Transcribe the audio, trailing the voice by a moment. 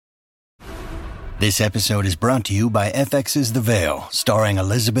This episode is brought to you by FX's The Veil, starring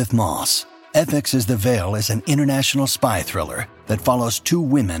Elizabeth Moss. FX's The Veil is an international spy thriller that follows two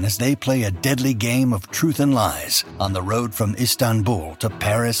women as they play a deadly game of truth and lies on the road from Istanbul to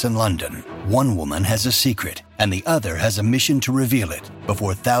Paris and London. One woman has a secret, and the other has a mission to reveal it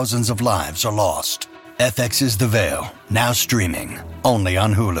before thousands of lives are lost. FX's The Veil, now streaming, only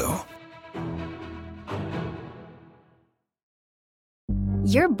on Hulu.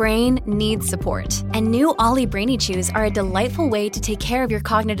 Your brain needs support, and new Ollie Brainy Chews are a delightful way to take care of your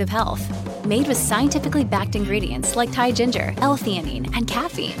cognitive health. Made with scientifically backed ingredients like Thai ginger, L-theanine, and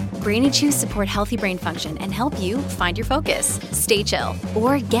caffeine, Brainy Chews support healthy brain function and help you find your focus, stay chill,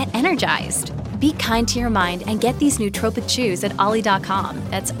 or get energized. Be kind to your mind and get these nootropic chews at ollie.com.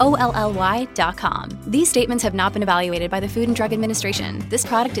 That's OLLY.com. These statements have not been evaluated by the Food and Drug Administration. This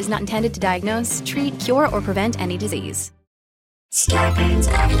product is not intended to diagnose, treat, cure, or prevent any disease. Scarpins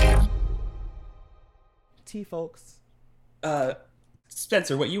Avenue. T, folks.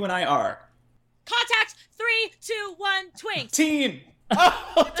 Spencer, what you and I are. Contact 3, 2, 1, twink. Teen.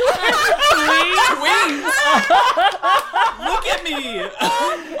 Oh, twins. Look at me.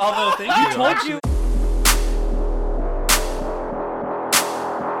 Although, thank you. I told you.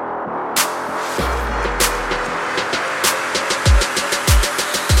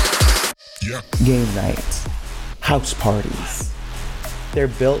 Game nights, house parties. They're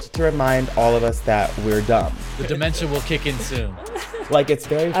built to remind all of us that we're dumb. The dementia will kick in soon. Like, it's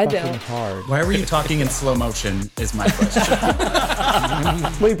very fucking hard. Why were you talking in slow motion is my question.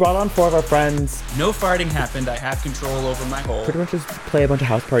 We brought on 4 of our friends. No farting happened. I have control over my hole. Pretty much just play a bunch of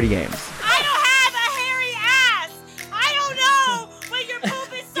house party games. I don't have a hairy ass. I don't know, but your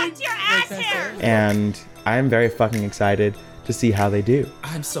poop is stuck to your ass hair. And I'm very fucking excited to see how they do.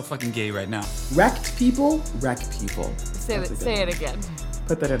 I'm so fucking gay right now. Wrecked people, wreck people. Say it again.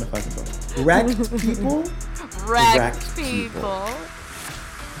 Put that in a fucking book. Wrecked people, Wrecked people.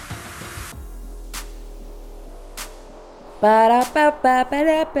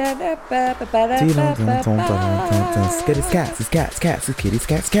 Skitty scats, it's cats, cats, it's kitties,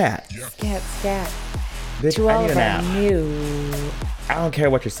 cats, cat. Scat. Bitch, To I all need a of our nap. new. I don't care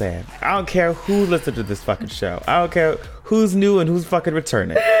what you're saying. I don't care who listened to this fucking show. I don't care who's new and who's fucking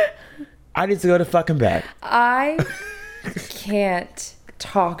returning. I need to go to fucking bed. I can't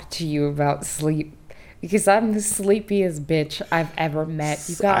talk to you about sleep because I'm the sleepiest bitch I've ever met.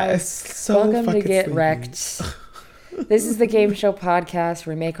 You guys, so welcome to fucking Get sleepy. Wrecked. This is the game show podcast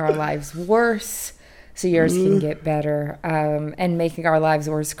where we make our lives worse so yours can get better. And making our lives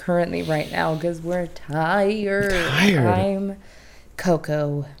worse currently right now because we're tired. I'm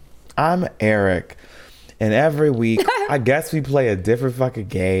Coco. I'm Eric. And every week, I guess we play a different fucking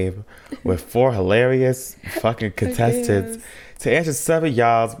game with 4 hilarious fucking contestants to answer some of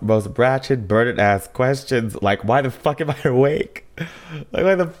y'all's most ratchet, burden ass questions. Like, why the fuck am I awake? Like,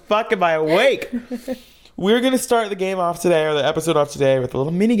 why the fuck am I awake? We're going to start the game off today, or the episode off today, with a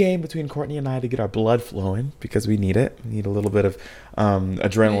little mini game between Courtney and I to get our blood flowing because we need it. We need a little bit of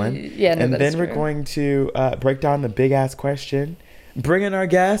adrenaline. Yeah, no, and that's then we're true. going to break down the big ass question, bring in our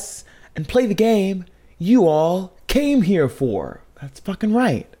guests, and play the game you all came here for. That's fucking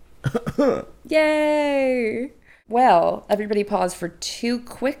right. Yay! Well, everybody pause for 2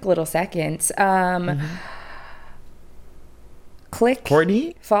 quick little seconds. Click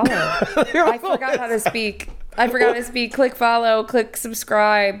Courtney? follow. I forgot how to speak. Click follow, click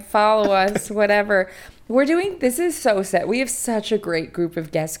subscribe, follow us, whatever. This is so set. We have such a great group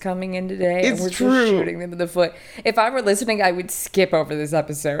of guests coming in today. It's and we're true. just shooting them in the foot. If I were listening, I would skip over this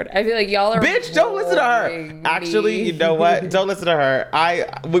episode. I feel like y'all are Bitch, don't listen to her. boring Actually, me. you know what? Don't listen to her.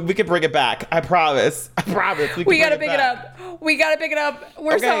 We can bring it back. I promise. I promise. We gotta pick it up. We gotta pick it up.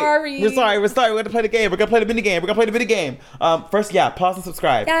 We're sorry. We're sorry. We're gonna play the game. We're gonna play the mini game. First, pause and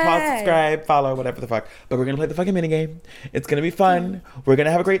subscribe. Yay. Pause, subscribe, follow, whatever the fuck. But we're gonna play the fucking mini game. It's gonna be fun. We're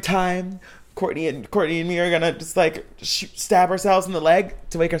gonna have a great time. Courtney and me are gonna just like stab ourselves in the leg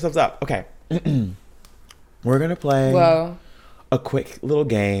to wake ourselves up. Okay. We're gonna play a quick little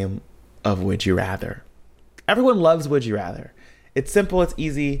game of Would You Rather. Everyone loves Would You Rather. It's simple, it's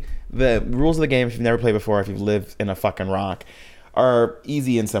easy. The rules of the game, if you've never played before, if you've lived in a fucking rock, are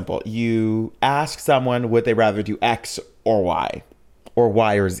easy and simple. You ask someone, would they rather do X or Y? Or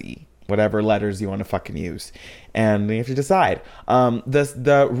Y or Z. Whatever letters you want to fucking use. And you have to decide.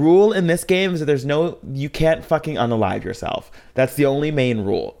 The rule in this game is that you can't fucking unalive yourself. That's the only main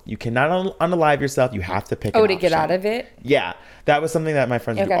rule. You cannot unalive yourself. You have to pick an to get option. out of it? Yeah. That was something that my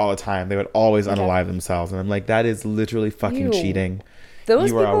friends would do Okay. all the time. They would always unalive themselves. And I'm like, that is literally fucking Ew. cheating. Those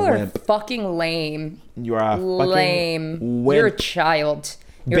You are people a are wimp. fucking lame. You are a fucking Lame. wimp. You're a child.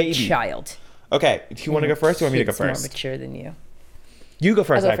 You're Baby. a child. Okay, do you want to go first or want me to go He's more first? mature than you. You go I'll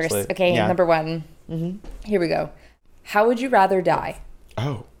first, go actually. first. Okay, Yeah. number one. Here we go. How would you rather die?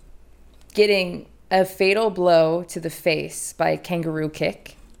 Oh. Getting a fatal blow to the face by a kangaroo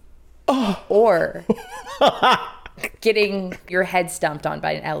kick, or getting your head stomped on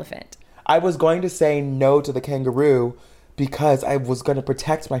by an elephant? I was going to say no to the kangaroo because I was going to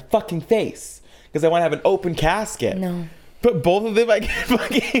protect my fucking face. Because I want to have an open casket. No. But both of them, I get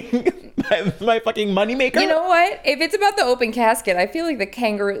fucking my fucking moneymaker. You know what? If it's about the open casket, I feel like the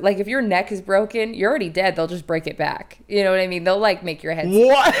kangaroo, like if your neck is broken, you're already dead. They'll just break it back. You know what I mean? They'll like make your head.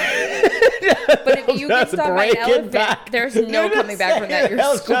 What? But if you get Just stopped by an break it elephant, back. there's no You're coming just back from that. saying Your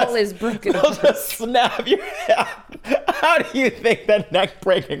they'll skull just- is broken. They'll just snap your head. How do you think that neck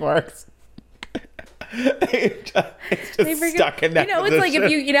breaking works? It's just stuck in that You know, it's like if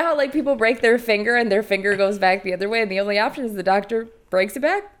position. you know how like people break their finger and their finger goes back the other way, and the only option is the doctor breaks it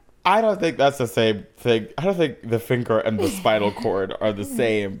back. I don't think that's the same thing. I don't think the finger and the spinal cord are the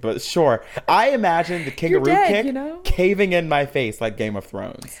same, but sure. I imagine the kangaroo dead, kick you know? caving in my face like Game of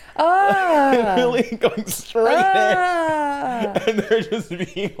Thrones. Ah, Really going straight in. And there just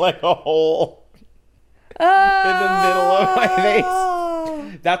being like a hole in the middle of my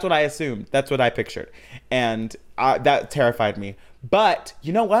face. That's what I assumed. That's what I pictured. And that terrified me. But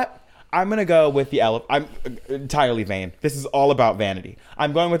you know what? I'm going to go with the elephant. I'm entirely vain. This is all about vanity.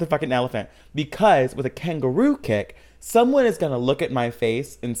 I'm going with the fucking elephant because with a kangaroo kick, someone is going to look at my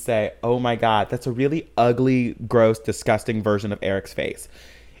face and say, oh my God, that's a really ugly, gross, disgusting version of Eric's face.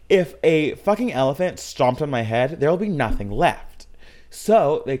 If a fucking elephant stomped on my head, there'll be nothing left.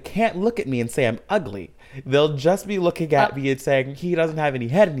 So they can't look at me and say I'm ugly. They'll just be looking at me and saying he doesn't have any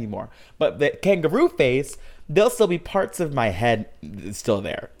head anymore. But the kangaroo face, there'll still be parts of my head still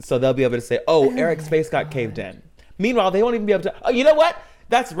there. So they'll be able to say, oh, Eric's face got caved in. Meanwhile, they won't even be able to, oh, you know what?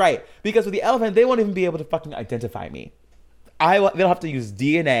 That's right. Because with the elephant, they won't even be able to fucking identify me. They'll have to use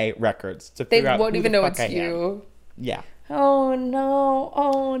DNA records to they figure out won't who even the know fuck it's I am. you. Yeah. Oh no!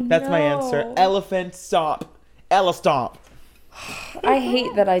 Oh no! That's my answer. Elephant stomp. Ella stomp. I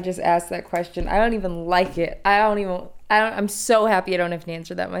hate that I just asked that question. I don't even like it. I'm so happy I don't have to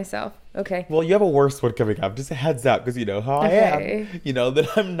answer that myself. Okay. Well, you have a worse one coming up. Just a heads up, because you know how I Okay. am. You know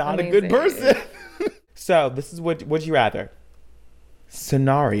that I'm not a good Amazing. person. So this is would you rather?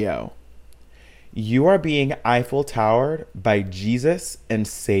 Scenario. You are being Eiffel Towered by Jesus and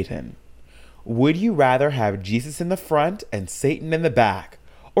Satan. Would you rather have Jesus in the front and Satan in the back,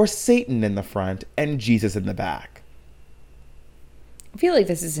 or Satan in the front and Jesus in the back? I feel like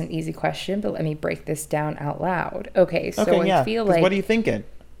this is an easy question, but let me break this down out loud. Okay, so yeah. I feel 'Cause like what are you thinking?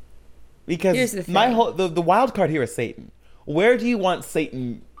 Because Here's the my thing. whole the wild card here is Satan. Where do you want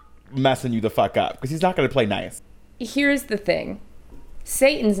Satan messing you the fuck up? Because he's not going to play nice. here's the thing.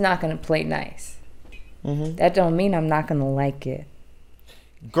 Satan's not going to play nice. Mm-hmm. That don't mean I'm not going to like it.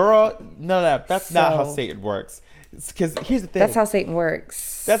 Girl, no, that's not how So- Satan works. Because here's the thing. That's how Satan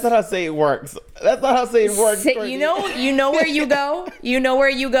works. That's not how Satan works. That's not how Satan works. You know where you go? You know where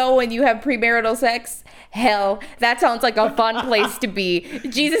you go when you have premarital sex? Hell, that sounds like a fun place to be.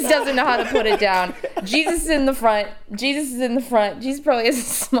 Jesus doesn't know how to put it down. Jesus is in the front. Jesus probably has a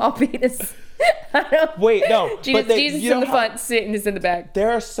small penis. I don't. Wait, no. Jesus, but Jesus you is in know the how- front. Satan is in the back.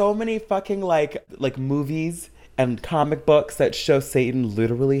 There are so many fucking like movies and comic books that show Satan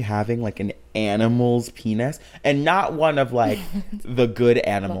literally having like an animal's penis, and not one of like the good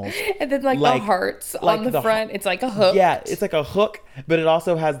animals. And then like the hearts on the front. It's like a hook. Yeah, it's like a hook, but it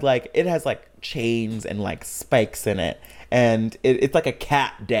also has like chains and like spikes in it. And it's like a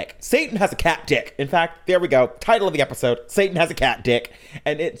cat dick. Satan has a cat dick. In fact, there we go. Title of the episode: Satan has a cat dick,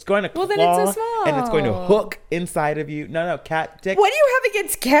 and it's going to claw, Well, then it's so small. and it's going to hook inside of you. No, cat dick. What do you have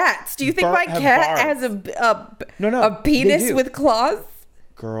against cats? Do you think my Have cat barbs. has No, a they penis do. with claws?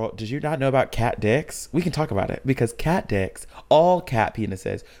 Girl, did you not know about cat dicks? We can talk about it because cat dicks, all cat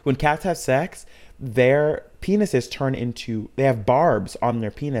penises, when cats have sex, their penises turn into, they have barbs on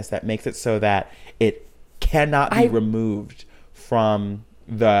their penis that makes it so that it cannot be removed from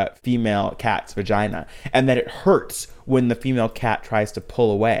the female cat's vagina, and that it hurts when the female cat tries to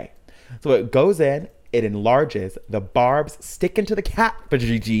pull away. So it goes in, it enlarges, the barbs stick into the cat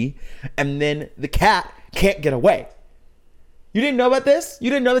vagina, and then the cat can't get away. You didn't know about this? You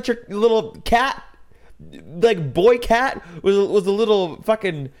didn't know that your little cat, like boy cat, was a little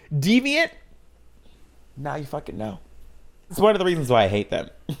fucking deviant? Now you fucking know. It's one of the reasons why I hate them.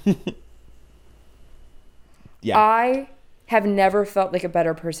 Yeah. I have never felt like a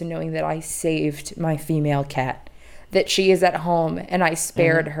better person knowing that I saved my female cat, that she is at home and I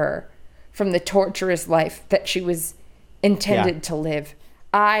spared her from the torturous life that she was intended to live.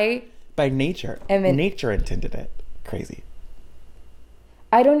 I By nature. And then- nature intended it. Crazy.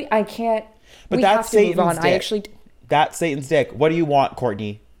 I can't. But we that's have to move Satan's on. dick. I actually, That's Satan's dick. What do you want,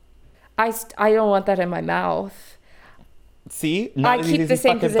 Courtney? I don't want that in my mouth. See? I keep the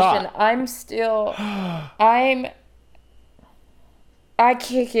same position. Thought. I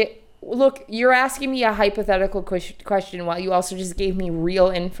can't get. Look, you're asking me a hypothetical question while you also just gave me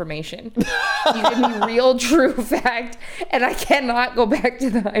real information. You gave me real, true fact, and I cannot go back to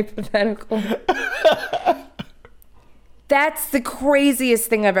the hypothetical. That's the craziest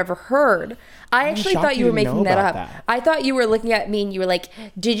thing I've ever heard. I actually shocked thought you you were didn't making know that up. about that. I thought you were looking at me and you were like,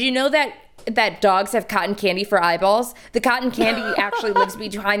 did you know that dogs have cotton candy for eyeballs? The cotton candy actually lives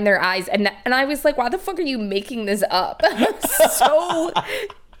behind their eyes. And I was like, why the fuck are you making this up? I'm so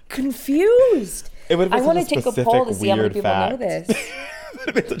confused. It would I have want been to such a take a poll to specific see how many weird people know fact. this. It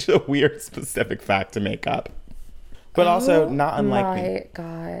would have been such a weird specific fact to make up. But also not unlike me. My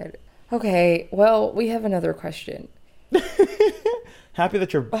God. Okay, well, we have another question. Happy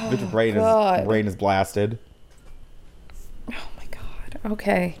that your brain is blasted. Oh my God.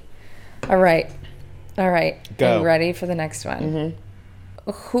 Okay. All right. Go. Are you ready for the next one?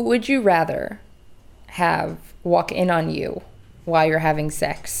 Mm-hmm. Who would you rather have walk in on you while you're having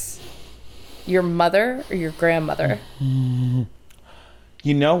sex? Your mother or your grandmother?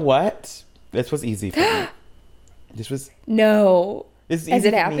 You know what? This was easy for me. No. This is Has easy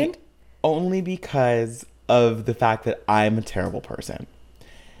it for me happened? only because of the fact that I'm a terrible person.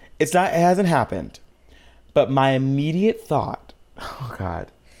 It hasn't happened. But my immediate thought, oh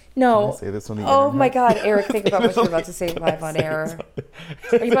God. No. Can I say this on the Oh internet? my God, Eric, think about what you're about to say live on air.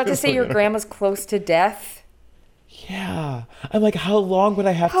 Are you about to say your grandma's close to death? Yeah. I'm like, how long would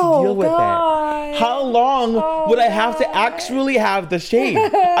I have to Oh, deal with God. it? How long would I have to actually have the shame?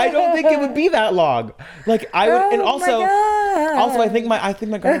 I don't think it would be that long. Like I would, and Oh, my God. also I think my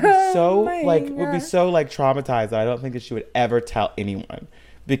grandma would be so my would be so traumatized that I don't think that she would ever tell anyone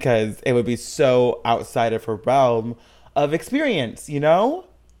because it would be so outside of her realm of experience, you know?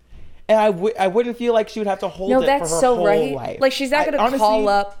 And I wouldn't feel like she would have to hold No, it that's for her so whole right. life. Like she's not gonna honestly, call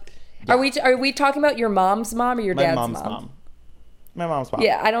up. Yeah. Are we talking about your mom's mom or your my dad's mom's mom. My mom's mom.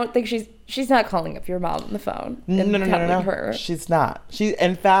 Yeah, I don't think she's not calling up your mom on the phone. And No. telling her. She's not.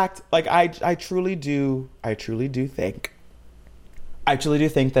 In fact, like I truly do think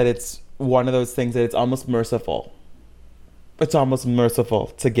that it's one of those things that it's almost merciful. It's almost merciful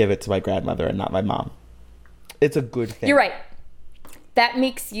to give it to my grandmother and not my mom. It's a good thing. You're right. That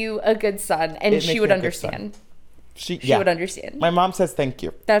makes you a good son, and It she makes would me a good son. understand. She would understand. My mom says thank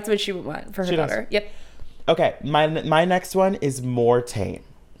you. That's what she would want for her She does. daughter. Yep. Okay, my next one is more tame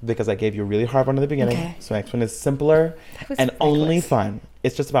because I gave you a really hard one in the beginning. Okay. So my next one is simpler was and only reckless. fun.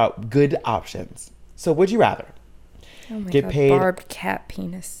 It's just about good options. So would you rather Oh my get God, paid? barbed cat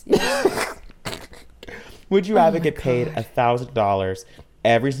penis. Yes. Would you rather get paid $1,000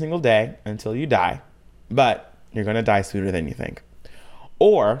 every single day until you die, but you're gonna die sooner than you think,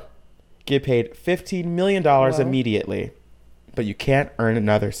 or get paid $15 million immediately, but you can't earn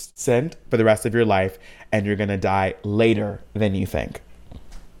another cent for the rest of your life, and you're gonna die later than you think?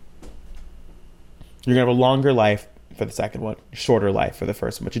 You're gonna have a longer life for the second one, shorter life for the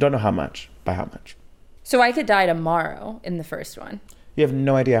first one, but you don't know how much. By how much? So I could die tomorrow in the first one. You have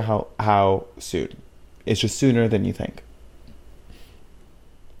no idea how soon. It's just sooner than you think.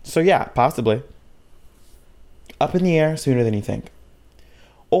 So yeah, possibly. Up in the air, sooner than you think.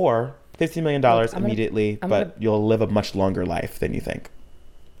 Or $15 million immediately, but you'll live a much longer life than you think.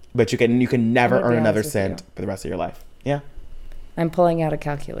 But you can never I'm gonna earn be another honest with cent you. for the rest of your life. Yeah. I'm pulling out a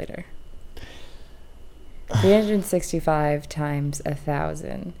calculator. 365 times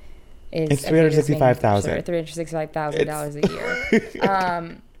 1,000 is It's $365,000. Sure, $365,000 a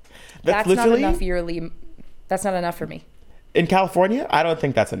year. That's not literally enough yearly. That's not enough for me. in California. I don't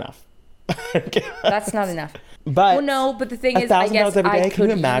think that's enough. That's not enough. But Well, no, but the thing is, I $1,000 guess every day. I Can you could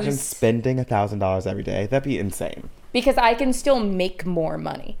imagine use- spending $1,000 every day? That'd be insane. because I can still make more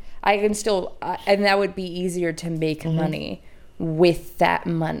money. I can still, and that would be easier to make money with that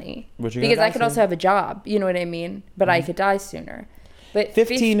money. But you're gonna Because I die could also soon. have a job. You know what I mean? But I could die sooner. But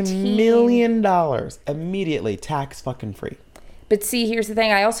 $15 million immediately, tax fucking free. But see, here's the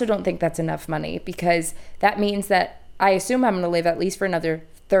thing. I also don't think that's enough money because that means that I assume I'm going to live at least for another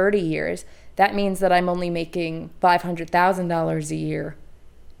 30 years. That means that I'm only making $500,000 a year.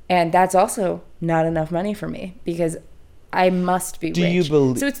 And that's also not enough money for me because I must be Do rich. you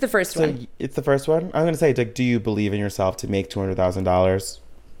believe? So it's the first one. It's the first one. I'm gonna say, like, do you believe in yourself to make $200,000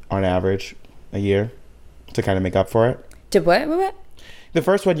 on average a year to kind of make up for it? To what? The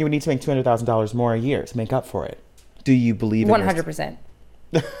first one, you would need to make $200,000 more a year to make up for it. Do you believe in 100%.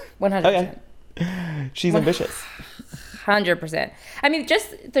 100%. Okay. She's ambitious. 100%. I mean,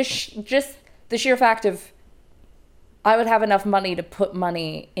 just the sheer fact of I would have enough money to put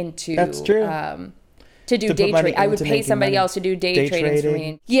money into. That's true. To do day trading. I would pay somebody else to do day trading for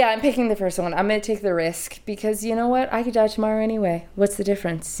me. Yeah, I'm picking the first one. I'm going to take the risk because you know what? I could die tomorrow anyway. What's the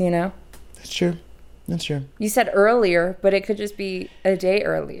difference, you know? That's true. That's true. You said earlier, but it could just be a day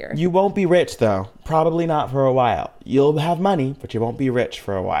earlier. You won't be rich, though. Probably not for a while. You'll have money, but you won't be rich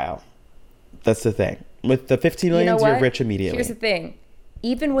for a while. That's the thing. With the 15 million, you're rich immediately. Here's the thing.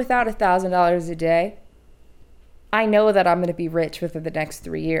 Even without $1,000 a day, I know that I'm going to be rich within the next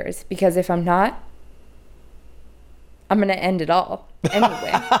 3 years. Because if I'm not, I'm going to end it all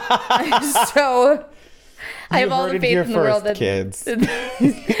anyway. So I have all the faith in the world that kids.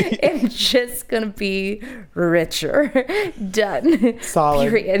 I'm just going to be richer. Done. Solid.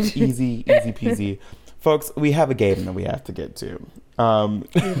 Period. Easy peasy. Folks, we have a game that we have to get to.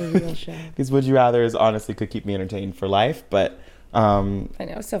 These Would You Rathers honestly could keep me entertained for life, but I know,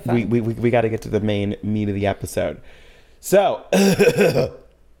 it's so fun. We got to get to the main meat of the episode. So,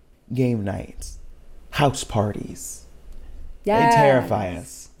 game nights, house parties. Yes. They terrify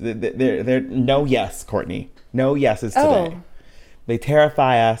us. They're no yes, Courtney. No yeses today. Oh. They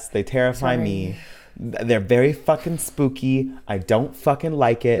terrify us. They terrify me. They're very fucking spooky. I don't fucking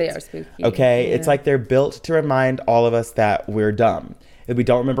like it. They are spooky. Okay? Yeah. It's like they're built to remind all of us that we're dumb. That we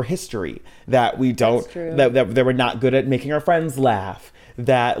don't remember history. That we don't... That we're not good at making our friends laugh.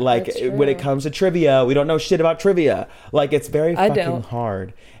 That, like, when it comes to trivia, we don't know shit about trivia. Like, it's very fucking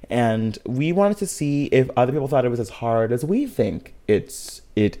hard. And we wanted to see if other people thought it was as hard as we think it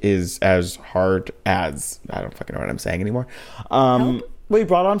is as hard as... I don't fucking know what I'm saying anymore. We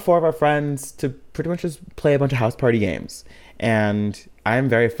brought on 4 of our friends to pretty much just play a bunch of house party games. And I'm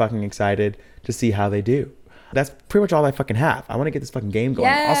very fucking excited to see how they do. That's pretty much all I fucking have. I want to get this fucking game going.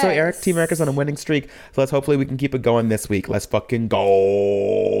 Yes. Also, Team Erica's on a winning streak. So hopefully we can keep it going this week. Let's fucking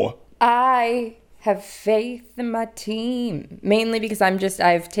go. I have faith in my team. Mainly because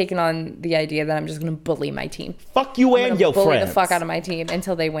I've taken on the idea that I'm just going to bully my team. Fuck you and your friends. Bully the fuck out of my team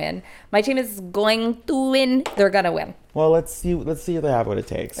until they win. My team is going to win. They're going to win. Well, let's see if they have what it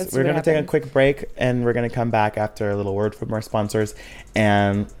takes. We're going to take a quick break and we're going to come back after a little word from our sponsors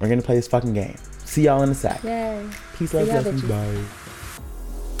and we're going to play this fucking game. See y'all in a sec. Yay. Peace, love, blessings, bye.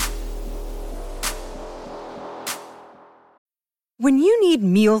 When you need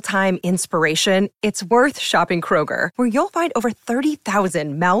mealtime inspiration, it's worth shopping Kroger, where you'll find over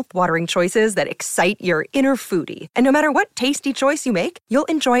 30,000 mouth-watering choices that excite your inner foodie. And no matter what tasty choice you make, you'll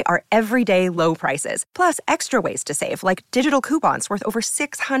enjoy our everyday low prices, plus extra ways to save, like digital coupons worth over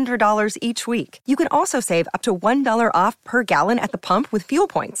 $600 each week. You can also save up to $1 off per gallon at the pump with fuel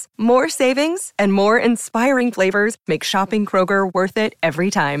points. More savings and more inspiring flavors make shopping Kroger worth it every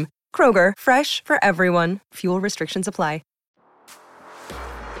time. Kroger, fresh for everyone. Fuel restrictions apply.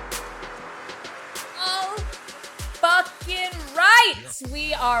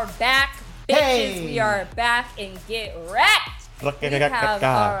 We are back, bitches. Hey. We are back and get wrecked. We have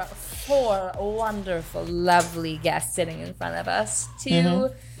our 4 wonderful, lovely guests sitting in front of us.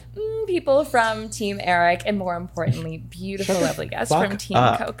 2 people from Team Eric, and more importantly, beautiful, lovely guests from Team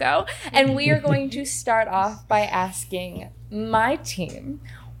Coco. And we are going to start off by asking my team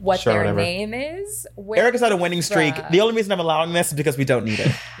what their name is. Eric is on a winning streak. The only reason I'm allowing this is because we don't need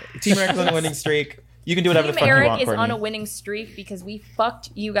it. Team Eric is on a winning streak. You can do whatever the fuck you want, Eric is Courtney. on a winning streak because we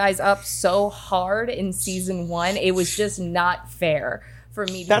fucked you guys up so hard in season 1. It was just not fair for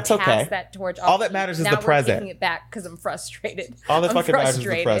me to pass that torch off. All that matters is the present. Now we're taking it back because I'm frustrated. All that fucking matters is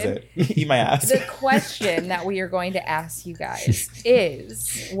the present. Eat my ass. The question that we are going to ask you guys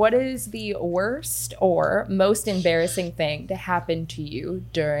is, what is the worst or most embarrassing thing to happen to you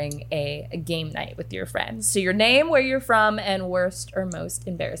during a game night with your friends? So your name, where you're from, and worst or most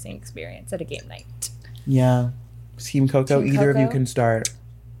embarrassing experience at a game night. Yeah. Team Coco, either of you can start.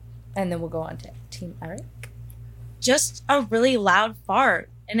 And then we'll go on to Team Eric. Just a really loud fart,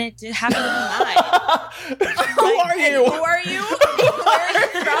 and it did happen to be mine. Who are you? Who are you? Where are you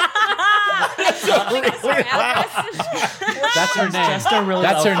from? Really loud. That's her name. Just a really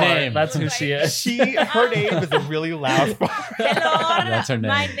That's loud her fart. name. That's who she is. Her name is a really loud fart. Hello, That's her name.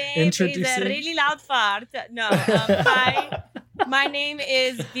 my name is a really loud fart. No, hi. My name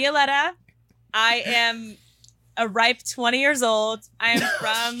is Violetta. I am a ripe 20 years old. I am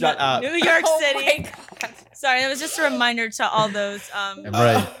from New York City. Sorry, that was just a reminder to all those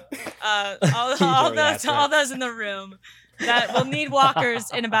Right. all those in the room that will need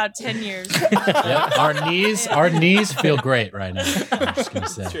walkers in about 10 years. Yep. Our knees feel great right now. I'm just gonna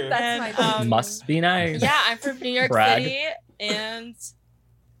say. That's my Must be nice. Yeah, I'm from New York Brag. City, and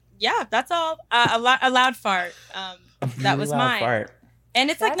Yeah, that's all. A loud fart. That was mine. Fart. And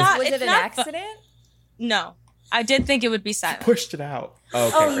it's like not. Was it's it an not accident? No, I did think it would be silent. Pushed it out.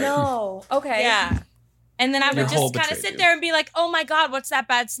 Okay, no. Okay. Yeah. And then I would just kind of sit there and be like, "Oh my God, what's that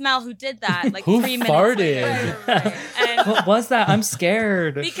bad smell? Who did that?" Like who 3 minutes farted? later. And What was that? I'm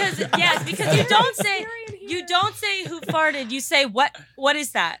scared. because you don't say who farted. You say what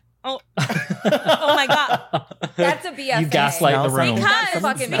is that? Oh my God. That's a BFA. You gaslight the room.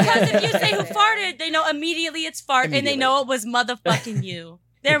 Because if you say who farted, they know immediately it's fart and they know it was motherfucking you.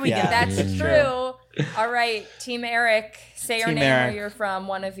 There we go. That's true. All right, Team Eric, say your Team name, Eric. where you're from,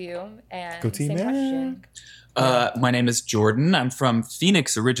 one of you, and Go Team same Eric. question. My name is Jordan. I'm from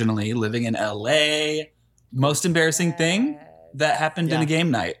Phoenix originally, living in LA. Most embarrassing thing that happened in a game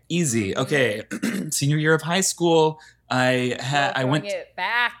night. Easy. Okay. Senior year of high school. I went it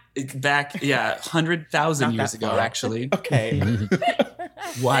back. 100,000 years ago, actually. Okay.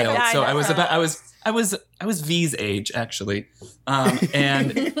 Wild. So I was V's age, actually.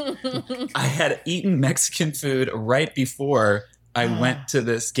 And I had eaten Mexican food right before I went to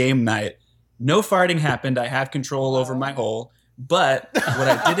this game night. No farting happened. I have control over my hole. But what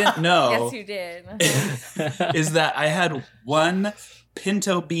I didn't know Yes, you did. is that I had one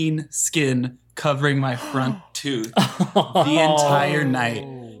pinto bean skin covering my front tooth the entire night.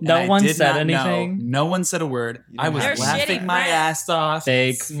 No one said anything? No one said a word. I was They're laughing shitty my friends. ass off,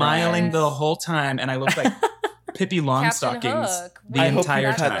 Fake smiling friends. the whole time, and I looked like Pippi Longstockings Hook. the I hope entire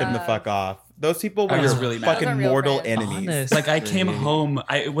you cut time. them the fuck off. Those people were I was your really mad. fucking Those are real mortal friends. enemies. Honest. Like I came home,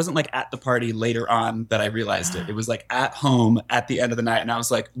 it wasn't like at the party later on that I realized it. It was like at home at the end of the night, and I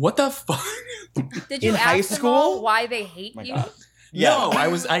was like, "What the fuck?" Did you In ask high them school? all why they hate My you? God. No,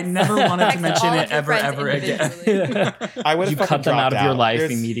 I never wanted to Text mention all it of your ever friends again. individually. I would You have cut them out of your life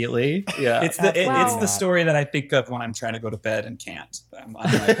There's- immediately. Yeah. It's the Wow. it's the story that I think of when I'm trying to go to bed and can't. I'm like,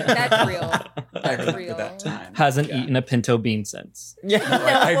 That's real. I That's remember real. that time. Hasn't Yeah. eaten a pinto bean since. Yeah.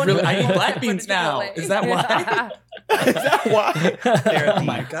 I eat black Put beans it now. away. Is that why? Is that why? Oh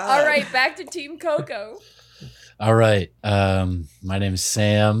my god! All right, back to Team Coco. All right. My name is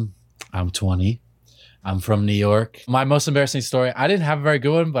Sam. I'm 20. I'm from New York. My most embarrassing story, I didn't have a very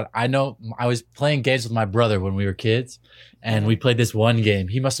good one, but I know I was playing games with my brother when we were kids, and we played this one game.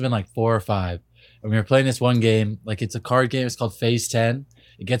 He must have been like 4 or 5. And we were playing this one game, like it's a card game. It's called Phase 10.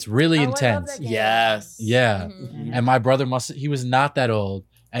 It gets really Oh, I love intense. that game. Yes. Yeah. Mhm. And my brother he was not that old.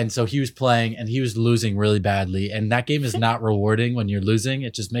 And so he was playing and he was losing really badly. And that game is not rewarding when you're losing.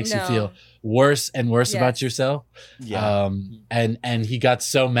 It just makes you No. feel worse and worse Yes. about yourself. Yeah. And he got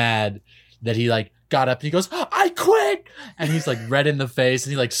so mad that he like got up and he goes, "I quit." And he's like red in the face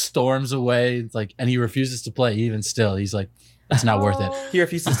and he like storms away. It's like, and he refuses to play even still. He's like, it's not worth it. He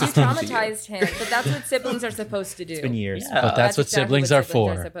refuses to You speak to you. traumatized him, but that's what siblings are supposed to do. It's been years. Yeah. But that's what exactly siblings are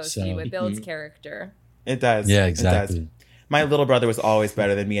siblings for. supposed So to do. It builds character. It does. yeah, It exactly. does. My little brother was always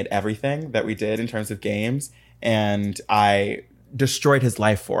better than me at everything that we did in terms of games, and I destroyed his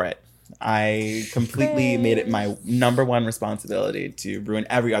life for it. I completely made it my number one responsibility to ruin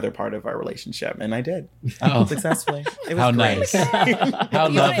every other part of our relationship, and I did successfully. It was How great. nice. How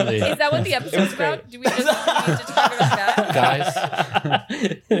You wanna- lovely. Is that what the episode's about? Do we just need to talk about that?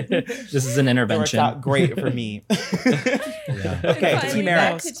 Guys. This is an It worked intervention. out great for me. Yeah. Okay, Finally, Team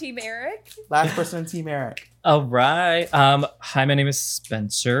back Eric. to Team Eric. Last person in Team Eric. All right. Hi, my name is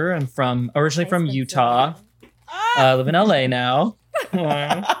Spencer. I'm originally from Spencer. Utah. I live in LA now.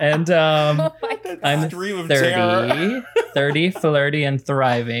 And Oh my God. I'm Stream of terror. 30, flirty, and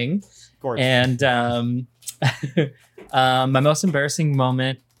thriving. Gorgeous. And my most embarrassing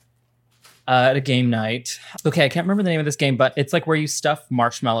moment at a game night. Okay, I can't remember the name of this game, but it's like where you stuff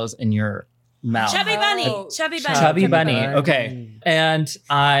marshmallows in your mouth. Chubby bunny. Oh, Chubby bunny. Chubby bunny. Bunny. Okay. And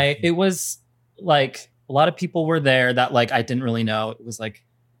it was like a lot of people were there that like I didn't really know. It was like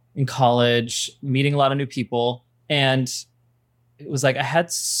in college, meeting a lot of new people. And it was like I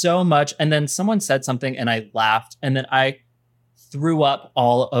had so much. And then someone said something and I laughed. And then I threw up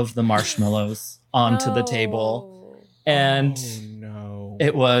all of the marshmallows onto the table. And Oh, no.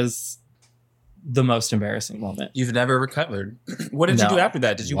 it was the most embarrassing moment. You've never recovered. What did you No. do after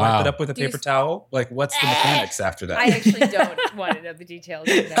that? Did you Wow. wipe it up with a Do you paper towel? Like, what's the mechanics after that? I actually don't want to know the details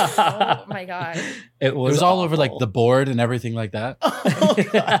of that. Oh my God. It It was all over like awful. the board and everything like that. Oh,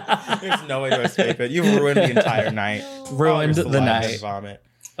 God. There's no way to escape it. You've ruined the entire night. Ruined All your the saliva night. and Vomit.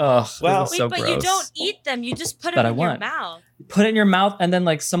 Ugh, Well- it was Wait, so but gross. you don't eat them. You just put But them I in your want. mouth. Put it in your mouth, and then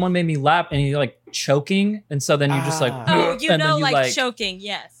like someone made me laugh, and you're like choking, and so then you just like, Oh, you and know, then you, like choking.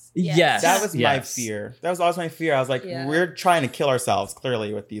 Yes. Yes. That was my Yes. fear. That was always my fear. I was like, Yeah. we're trying to kill ourselves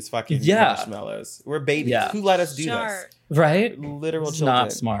clearly with these fucking Yeah. marshmallows. We're babies. Yeah. Who let us do Sure. this? Right? Literal It's children.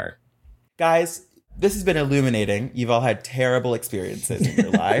 not smart. Guys, this has been illuminating. You've all had terrible experiences in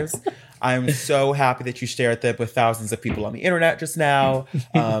your lives. I'm so happy that you shared them with thousands of people on the internet just now.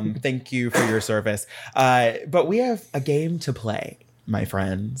 Thank you for your service. But we have a game to play, my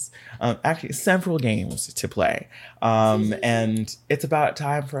friends. Actually, several games to play. And it's about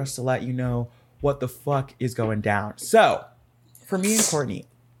time for us to let you know what the fuck is going down. So, for me and Courtney,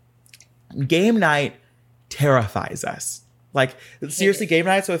 game night terrifies us. Like, seriously, game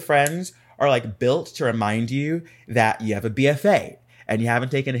nights with friends are like built to remind you that you have a BFA and you haven't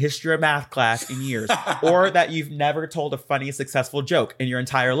taken a history or math class in years, or that you've never told a funny, successful joke in your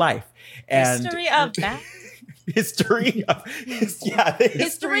entire life. And History of math. the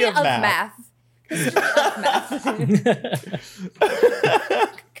history of math.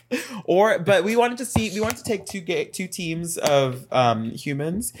 But we wanted to take two teams of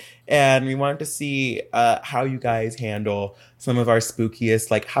humans, and we wanted to see how you guys handle some of our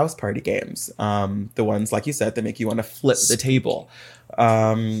spookiest like house party games. The ones, like you said, that make you want to flip the table.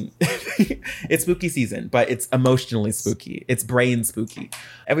 It's spooky season, but it's emotionally spooky. It's brain spooky.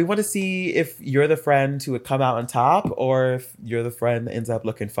 And we want to see if you're the friend who would come out on top, or if you're the friend that ends up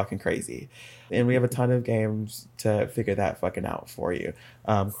looking fucking crazy. And we have a ton of games to figure that fucking out for you.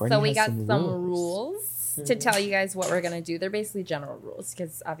 So we got some rules to tell you guys what we're going to do. They're basically general rules,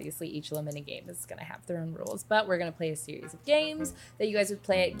 because obviously each limited game is going to have their own rules. But we're going to play a series of games that you guys would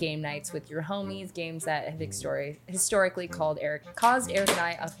play at game nights with your homies, games that have historically caused Eric and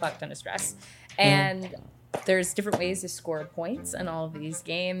I a fuck ton of stress. And there's different ways to score points in all of these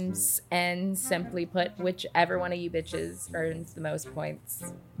games. And simply put, whichever one of you bitches earns the most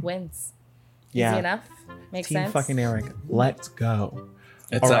points wins. Yeah. Easy enough? Makes Team sense? fucking Eric, let's go.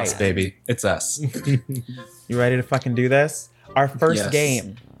 It's All us, baby. It's us. You ready to fucking do this? Our first Yes.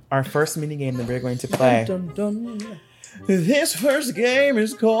 game. Our first mini game that we're going to play. This first game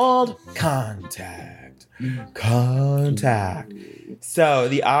is called Contact. Contact. So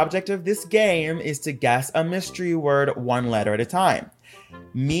the object of this game is to guess a mystery word one letter at a time.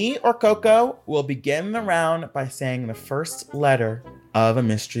 Me or Coco will begin the round by saying the first letter of a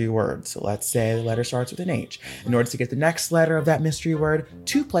mystery word. So let's say the letter starts with an H. In order to get the next letter of that mystery word,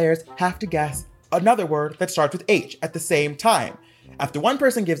 two players have to guess another word that starts with H at the same time. After one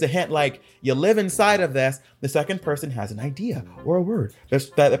person gives a hint like, you live inside of this, the second person has an idea or a word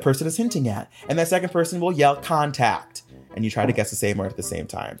that the person is hinting at. And that second person will yell contact. And you try to guess the same word at the same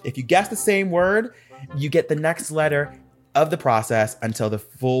time. If you guess the same word, you get the next letter of the process until the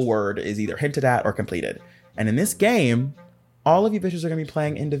full word is either hinted at or completed. And in this game, all of you bitches are going to be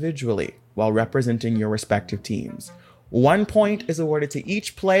playing individually while representing your respective teams. 1 point is awarded to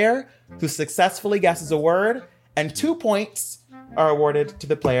each player who successfully guesses a word, and 2 points are awarded to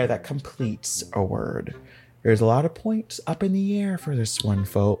the player that completes a word. There's a lot of points up in the air for this one,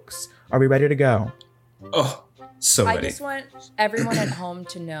 folks. Are we ready to go? Oh, so I ready. just want everyone at home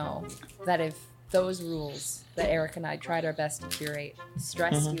to know that if those rules that Eric and I tried our best to curate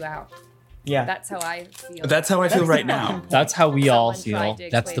stressed you out, Yeah. that's how I feel. That's how I feel right now. That's how we all Someone feel. tried to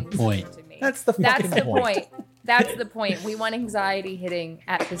That's the explain point. to me. That's the That's fucking the point. That's the point. We want anxiety hitting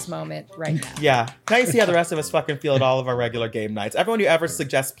at this moment right now. Yeah. Now you see how the rest of us fucking feel at all of our regular game nights. Everyone who ever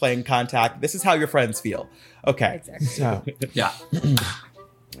suggests playing Contact, this is how your friends feel. Okay. Exactly. So, Yeah.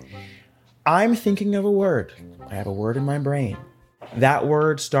 I'm thinking of a word. I have a word in my brain. That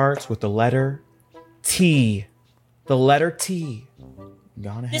word starts with the letter T. The letter T.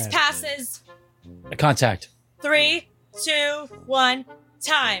 Gone ahead. This passes. Contact. 3, 2, 1,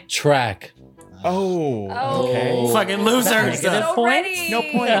 time. Track. Oh. Oh. Okay. Fucking losers. Negative points? No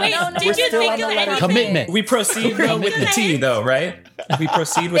point. Wait, No, no, did you still think on the of letter anything? Commitment. We proceed though with the T, though, right? We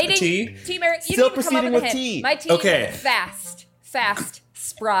proceed with They the T. didn't. Team Eric, you Still didn't even come up proceeding with a with hint. T. My team Okay. is fast,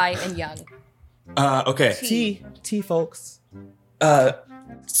 spry, and young. Okay. T, folks.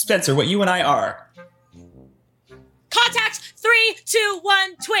 Spencer, what you and I are. Contact. 3, 2,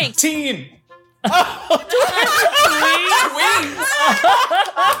 1, twink. Team. Twins.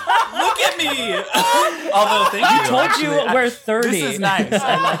 Look at me. Although, thank you. Told Actually, you we're 30. This is nice.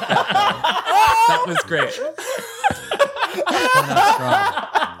 I like that. That was great.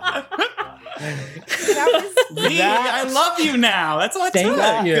 Lee, I love you now. That's all it Thank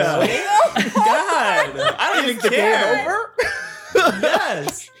took. you. God, I don't even care.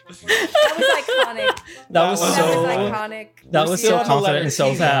 Yes. That was iconic. That was That so. was iconic. That was still so on the confident letter and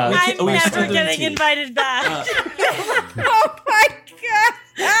so T. fast. I'm we still never do getting T. invited back. Oh my god!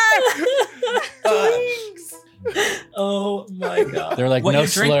 Oh my god. They're like What no you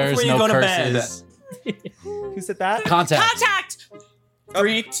drink slurs, before you no go to bed. curses. Who said that? Contact. Contact.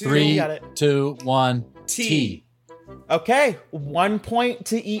 3, 2, 3, got it. 2, 1. T. Okay, 1 point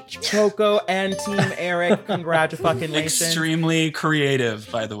to each Coco and Team Eric. Congratulations. Extremely creative,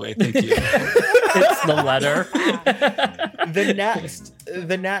 by the way. Thank you. It's the letter.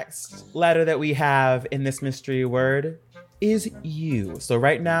 The next letter that we have in this mystery word is U. So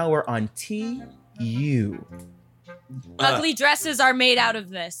right now we're on T-U. Ugly dresses are made out of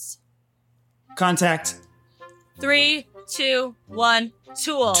this. Contact. 3, 2, 1.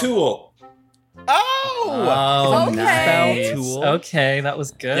 Tool. Tool. Oh, okay. Nice. Tool. Okay, that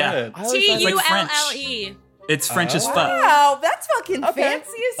was good. Yeah. Tulle. It's French as fuck. Wow, that's fucking Okay. fancy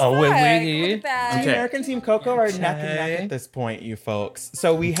as Oh, fuck. oui, Look oui. at that. Team Okay. Eric and Team Coco are neck and neck Okay. at this point, you folks.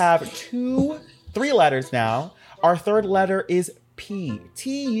 So we have 3 letters now. Our third letter is P.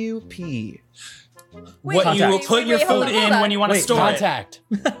 T-U-P. What you will put your hold food on. in when you want to Wait, store it.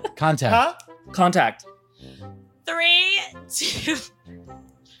 contact. Huh? Contact. 3, 2.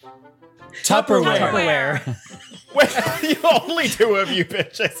 Tupperware. Wait, only 2 of you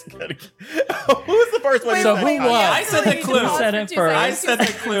bitches. Who's the first one? So who won? I said the clue. Who said it first? I said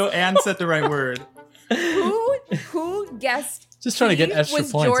the clue and said the right word. Who guessed? Just trying to get T extra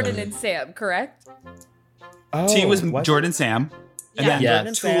was points Jordan on it. and Sam, correct? T was what? Jordan Sam. And Yeah. then Yeah.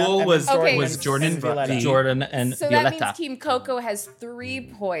 Jordan, Sam, Tool and was, then Okay. was Jordan Violetta. V. Jordan and So that Violetta. means Team Coco has 3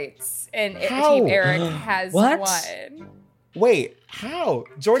 points and How? Team Eric has What? 1. Wait, how?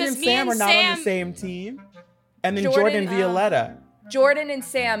 Jordan and 'Cause me Sam are and not on the Sam- same team? And then Jordan, Jordan Violetta. Jordan and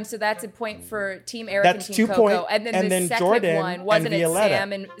Sam, so that's a point for Team Eric That's and Team 2 Coco. points, And then and the then second Jordan one, wasn't and it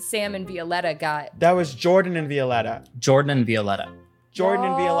Violetta. Sam and Violetta got? That was Jordan and Violetta. Jordan and Violetta. Jordan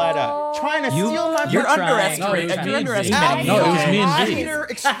and Violetta. Trying to steal my You're trying. underestimating. No, it was You're me. underestimating. No, it was me and V. Cheater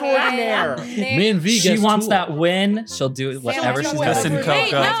extraordinaire. Me and V She guessed wants Tool. that win. She'll do whatever she's Listen, gonna do. Coco.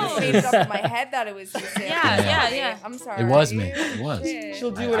 Wait, no. I just made it up in my head that it was you, Sam. Yeah. I'm sorry. It was me. It was. Shit.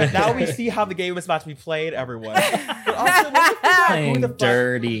 She'll do it. Now we see how the game is about to be played, everyone. But also, when you figure out who Playing the fuck-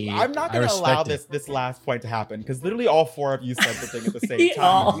 dirty. I'm not I going to allow respect it. this last point to happen because literally all 4 of you said the thing at the same time.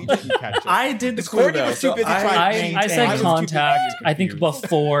 all- We didn't catch it. I did the clue Courtney though. was too So busy trying to I maintain. said was too contact. busy I think confused.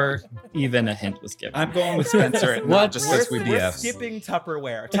 before even a hint was given. I'm going with Spencer. Not What? just We're, because we we're BFs. skipping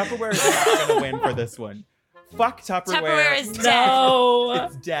Tupperware. Tupperware is not going to win for this one. Fuck Tupperware. Tupperware is dead. No.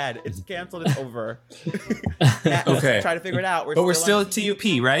 It's dead. It's canceled. It's over. Let's Okay. try to figure it out. But we're still on at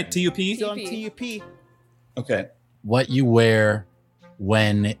TUP, right? TUP? Still on TUP. Okay. What you wear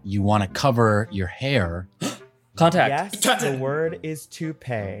when you want to cover your hair. Contact. Yes, the word is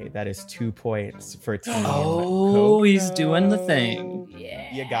toupee. That is 2 points for Team Oh, Coco. he's doing the thing.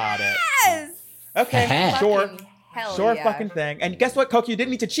 Yeah. You got it. Yes. Okay, sure. Fucking hell Sure yeah. fucking thing. And guess what, Coco? You didn't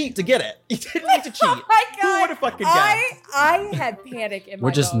need to cheat to get it. You didn't need to cheat. Oh my Who god! would have fucking guessed? I had panic in my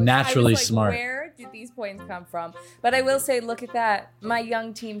We're just bones. naturally I was like, smart. Where did these points come from? But I will say, look at that. My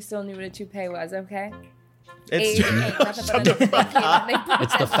young team still knew what a toupee was. Okay. It's Age ain't nothing Shut but the a fuck thinking, up. and they put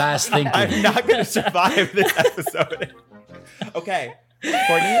It's the that fast shit together. thinking. I'm not going to survive this episode. Okay.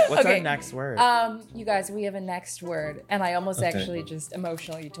 Courtney, what's our Okay. next word? You guys, we have a next word, and I almost Okay. actually just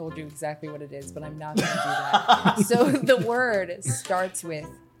emotionally told you exactly what it is, but I'm not going to do that. So the word starts with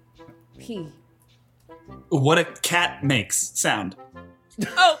P. What a cat makes sound.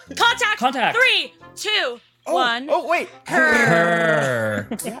 Oh, contact. Contact. 3, 2, 1. Oh, wait. Her.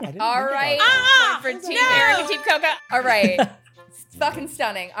 Yeah, I didn't All think about right, that. for Team no. Eric and Team Coco. All right, it's fucking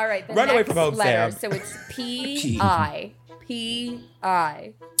stunning. All right, the Run away next from home, letter. Sam. So it's P-I.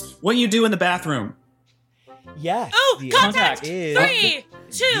 P-I. What you do in the bathroom. Yes. Oh, the contact. answer is- 3,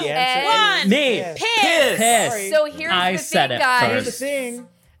 2, the answer 1. is Me. yes. Piss. Piss. Sorry. So here's I the said thing, it guys. Here's the first. thing.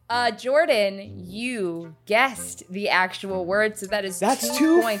 Jordan, you guessed the actual word, so that is That's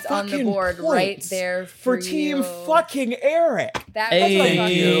 2 2 points on the fucking board right points there for you. Team fucking Eric. That was Hey. fucking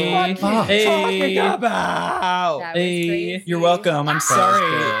What are you Hey. talking about? That was Hey. crazy. You're welcome. I'm sorry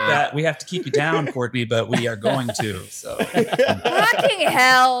good. that we have to keep you down, Courtney, but we are going to. So Fucking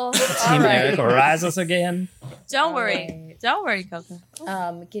hell. Team All right. Eric rise us again. Don't All worry. right. Don't worry, Coco.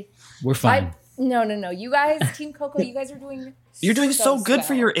 We're fine. No. You guys, Team Coco, you guys are doing. you're doing so good for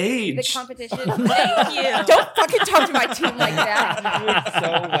swell. your The age. competition. Thank you. Don't fucking talk to my team like that. You're doing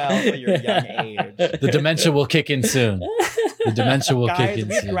so well for your young age. The dementia will kick in soon. The dementia will kick Guys, in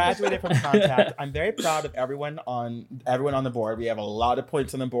we soon. graduated from contact. I'm very proud of everyone on the board. We have a lot of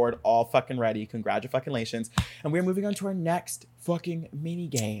points on the board, all fucking ready. Congratulations. And we're moving on to our next fucking mini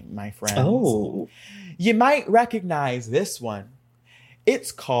game, my friends. Oh. You might recognize this one.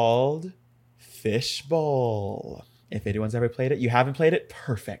 It's called Fishbowl. If anyone's ever played it, you haven't played it,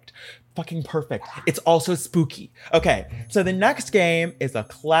 perfect. Fucking perfect. It's also spooky. Okay, so the next game is a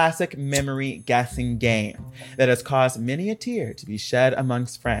classic memory guessing game that has caused many a tear to be shed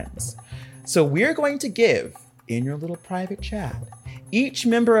amongst friends. So we're going to give in your little private chat, each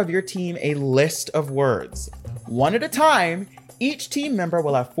member of your team a list of words. One at a time, each team member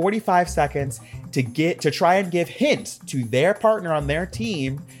will have 45 seconds to try and give hints to their partner on their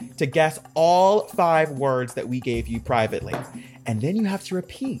team to guess all 5 words that we gave you privately. And then you have to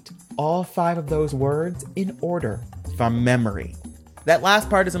repeat all 5 of those words in order from memory. That last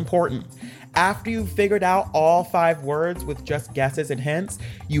part is important. After you've figured out all 5 words with just guesses and hints,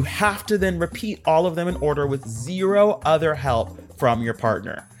 you have to then repeat all of them in order with 0 other help from your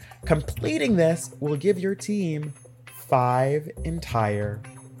partner. Completing this will give your team 5 entire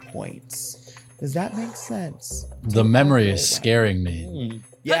points. Does that make sense? The memory is scaring me.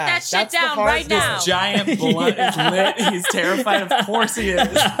 Put that shit down right now. This giant blunt is lit. He's terrified. Of course he is.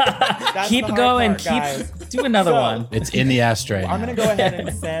 Keep going. Do another one. It's in the ashtray. I'm going to go ahead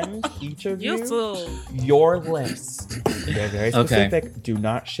and send each of you fool. your list. They're very specific. Okay. Do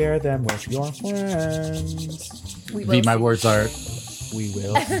not share them with your friends. My words are... We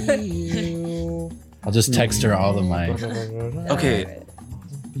will see you. I'll just text her all of my... Okay.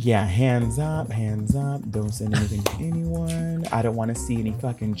 Yeah, hands up. Don't send anything to anyone. I don't want to see any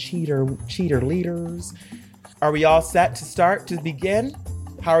fucking cheater leaders. Are we all set to begin?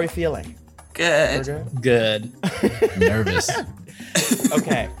 How are we feeling? Good. Nervous.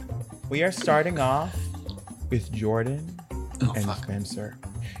 Okay. We are starting off with Jordan and Spencer.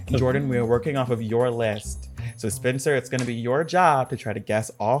 Jordan, we are working off of your list. So Spencer, it's going to be your job to try to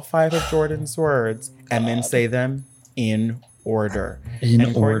guess all 5 of Jordan's words and then say them in order. In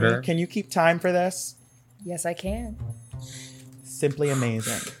Courtney, order. Can you keep time for this? Yes, I can. Simply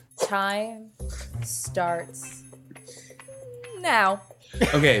amazing. Time starts now.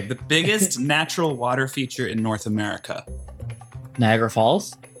 Okay, the biggest natural water feature in North America. Niagara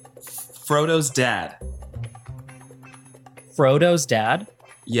Falls. Frodo's dad. Frodo's dad.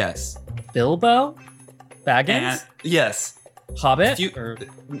 Yes. Bilbo. Baggins. Yes. Hobbit.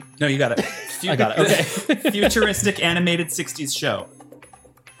 No, you got it. I got it. Okay. Futuristic animated 60s show.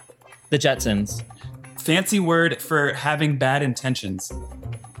 The Jetsons. Fancy word for having bad intentions.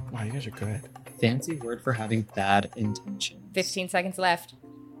 Wow, you guys are good. Fancy word for having bad intentions. 15 seconds left.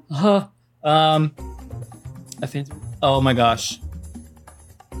 A fancy. Oh my gosh.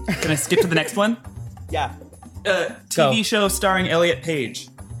 Can I skip to the next one? Yeah. TV show starring Elliot Page.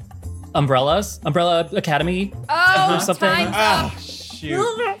 Umbrella Academy. Oh, or something. Oh,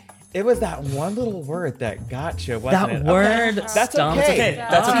 shoot. It was that one little word that got you, wasn't it? That word. Okay. That's stumped. okay.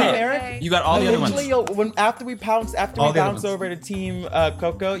 That's okay. Eric. You got all the other ones. After we bounce over to Team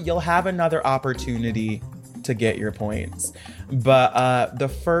Coco, you'll have another opportunity to get your points. But the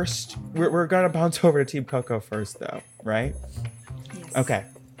first, we're gonna bounce over to Team Coco first, though, right? Yes. Okay.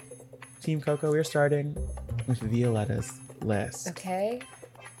 Team Coco, we're starting with Violetta's list. Okay.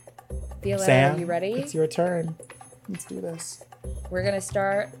 Violetta, Sam, are you ready? It's your turn. Let's do this. We're gonna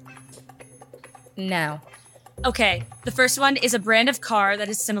start now. Okay, the first one is a brand of car that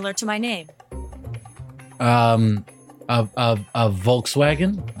is similar to my name. A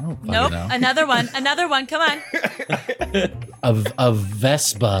Volkswagen? Nope. Another one. Come on. A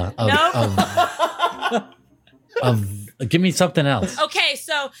Vespa. Give me something else. Okay,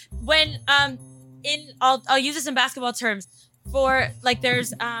 so when I'll use this in basketball terms for like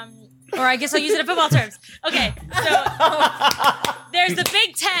there's or I guess I'll use it in football terms. Okay, so there's the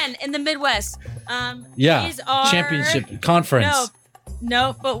Big Ten in the Midwest. Yeah, these are championship conference.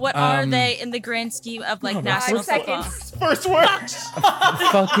 No, but what are they in the grand scheme of like national football? First word.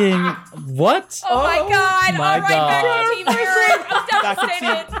 Fucking what? Oh my god! My All right, God. back to Team Eric. I'm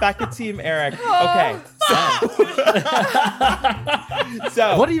devastated. Back to Team Eric. Okay.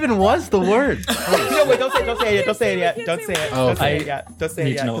 So What even was the word? no, wait, don't say it yet. Don't say it yet. Don't say it. Oh, Don't say okay. it yet. Don't say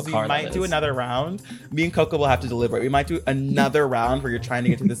Need it to yet. know what Because we car might that do is. another round. Me and Coco will have to deliberate. We might do another round where you're trying to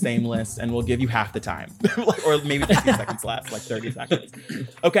get to the same list, and we'll give you half the time, or maybe 50 seconds less, like 30 seconds.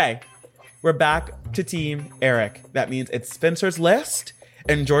 Okay, we're back to Team Eric. That means it's Spencer's list,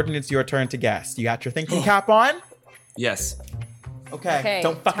 and Jordan, it's your turn to guess. You got your thinking cap on? Yes. Okay.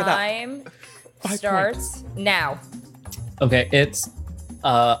 Don't fuck it up. Time 5 starts now. Okay, it's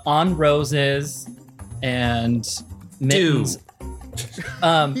on roses and mittens.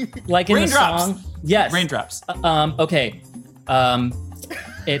 Like in Raindrops. the song. Yes. Raindrops. Okay.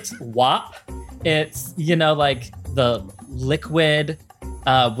 It's WAP. It's like the liquid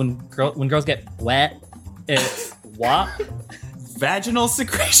when girls get wet. It's WAP. Vaginal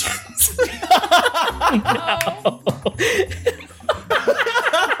secretions.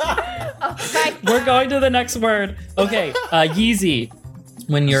 We're going to the next word. Okay, Yeezy.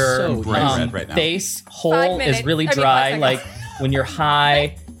 When your So bright red right now. face 5 hole minutes. is really I mean, 5 dry, seconds. like when you're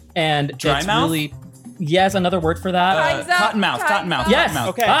high and Dry it's mouth? really Yes, another word for that. Time's up. Cottonmouth. Cottonmouth. Yes. Cottonmouth.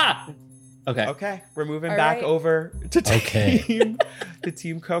 Okay. Ah. Okay. Okay, we're moving All back right. over to team, Okay. to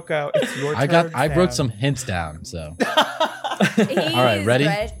Team Coco. It's your turn. I wrote Sam. some hints down, so He's All right, ready?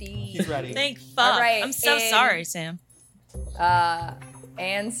 He's ready. Thank fuck. All right, I'm so and- sorry, Sam.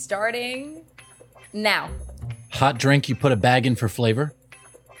 And starting now. hot drink you put a bag in for flavor.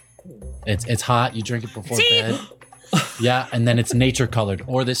 It's hot. You drink it before Tea. bed. Yeah, and then it's nature colored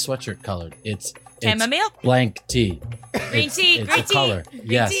or this sweatshirt colored. It's Chamomile? blank tea. Green tea, It's green a tea, color. green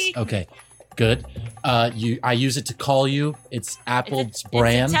Yes. tea. Okay. Good. I use it to call you. It's Apple's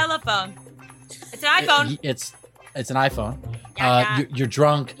brand. It's a telephone. It's an iPhone. It's an iPhone. Yeah. You're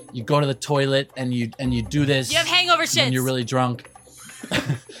drunk. You go to the toilet and you do this. You have hangover shits. when you're really drunk.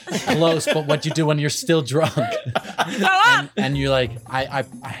 Close, but what you do when you're still drunk. Throw up. And you're like, I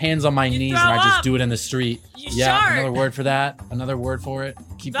hands on my knees and throw I just up. do it in the street. You yeah, shart. another word for that. Another word for it.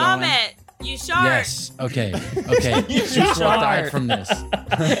 Keep going. Vomit. You shart. Yes. Okay. Okay. Juice WRLD died from this.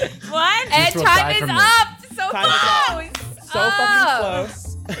 What? And WRLD time died is from up. So Time is close. So fucking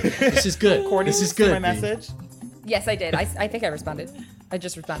close. This is good. Courtney, This is you see good. my B. message? Yes, I did. I think I responded. I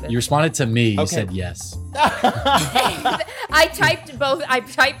just responded. You responded to me. You Okay. said yes. I typed both. I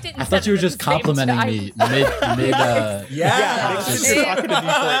typed it. And I thought sent you were it at just the same complimenting time. me mid. Yeah, make sure you're talking to me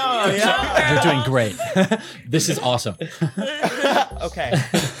for You're doing great. This is awesome. Okay,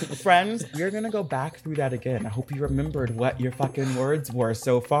 friends, we're gonna go back through that again. I hope you remembered what your fucking words were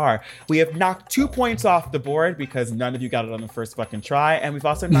so far. We have knocked 2 points off the board because none of you got it on the first fucking try, and we've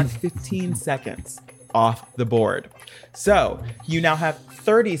also knocked 15 seconds off the board. So you now have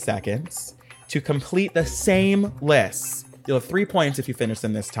 30 seconds to complete the same list. You'll have 3 points if you finish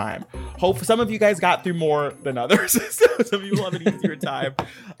them this time. Hope some of you guys got through more than others. So some of you will have an easier time.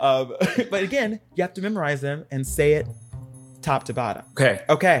 But again, you have to memorize them and say it top to bottom. Okay.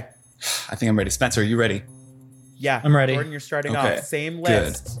 Okay. I think I'm ready. Spencer, are you ready? Yeah. I'm ready. Courtney, you're starting Okay. off. Same Good.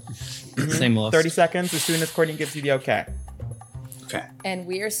 list. Same list. 30 seconds as soon as Courtney gives you the okay. Okay. And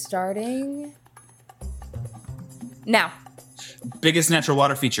we are starting now. Biggest natural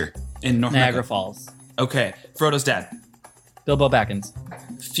water feature in North Niagara America. Falls. Okay. Frodo's dad. Bilbo Baggins.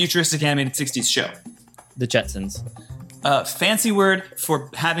 Futuristic animated 60s show. The Jetsons. Fancy word for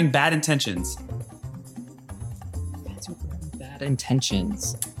having bad intentions. Bad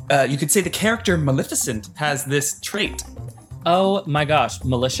intentions. You could say the character Maleficent has this trait. Oh my gosh.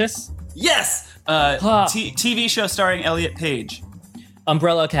 Malicious. Yes! Huh. TV show starring Elliot Page.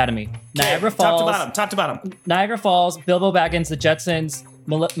 Umbrella Academy. Niagara Falls. Top to bottom. Niagara Falls. Bilbo Baggins. The Jetsons.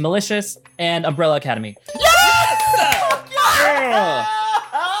 Malicious. And Umbrella Academy.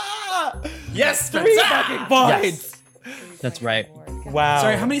 Yes, Three Spencer! fucking points. Yes. That's right. Wow.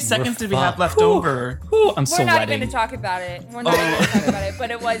 Sorry, how many seconds did we have fucked. left over? Whew, I'm so We're not sweating. going to talk about it. We're not going to talk about it.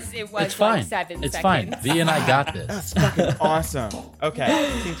 But it was It's like fine. 7 It's seconds. fine. V and I got this. That's fucking awesome. Okay.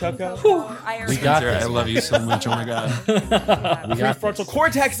 Team Coco. We got Spencer, this. I love you so much. Oh my god. We got Prefrontal this.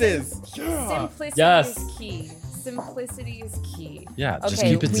 cortexes. Simplicity Yes. is key. Simplicity is key. Yeah, just Okay,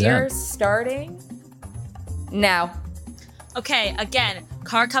 keep it we are zen. starting now. Okay, again,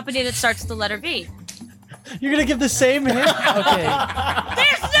 car company that starts with the letter V. You're gonna give the same hint. Okay.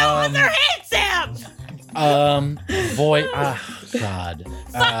 There's no other hint, Sam! Void. God.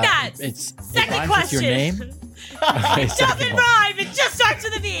 Fuck that! It's Second it rhymes question. with your name. Okay, second Doesn't one. rhyme, it just starts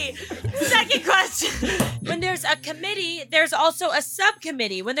with a V. Second question. When there's a committee, there's also a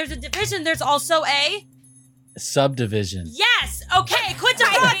subcommittee. When there's a division, there's also a... Subdivision. Yes! Okay, Quinta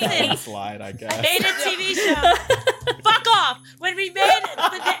Brunson Slide, I guess. made a TV show. Fuck off! When we made...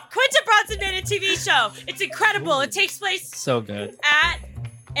 Quinta Brunson made a TV show. It's incredible. It takes place So good. at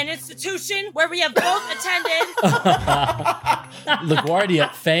an institution where we have both attended.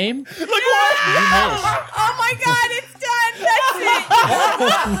 LaGuardia fame. Oh my God, it's done. That's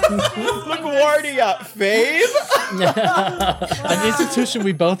it. LaGuardia, fave. An institution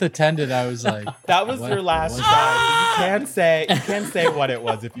we both attended. I was like, That was What? your last What? try. So you can say what it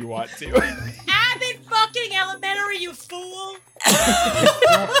was if you want to. Abbott fucking Elementary, you fool!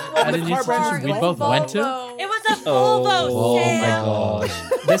 at an institution we both went to. It was a Volvo, Oh my Sam. gosh.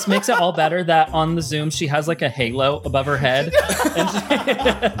 This makes it all better that on the Zoom she has like a halo above her head and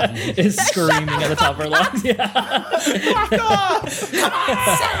she is screaming at the top of her lungs. Yeah.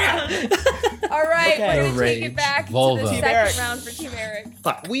 All right, Okay. we're going to take Rage. it back to Volvo. the Team second Eric. round for Team Eric.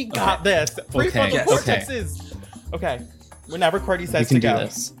 Fuck, we got this. Prefrontal Yes. cortexes. Okay. Whenever Courtney You says can to do go.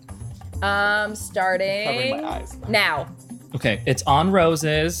 this. Covering Starting my eyes. now. Okay, it's on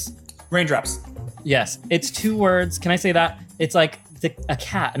roses. Raindrops. Yes, it's 2 words. Can I say that? It's like a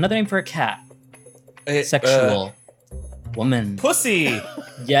cat. Another name for a cat. Sexual. Woman. Pussy.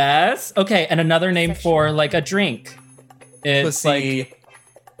 Yes. Okay, and another name for like a drink. It's Pussy.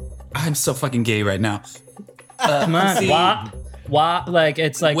 I'm so fucking gay right now. Come on. Like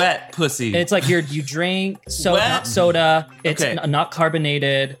it's like wet pussy. It's like you drink not soda. It's not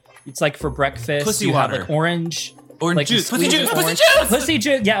carbonated. It's like for breakfast. Pussy you water. Have like orange like juice. Pussy juice. Pussy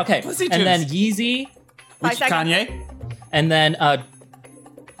juice. Yeah. Okay. Pussy and juice. then Yeezy. Which Kanye. And then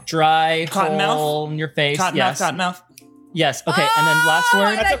dry Cotton hole mouth in your face. Cotton mouth. Yes. Okay. And then last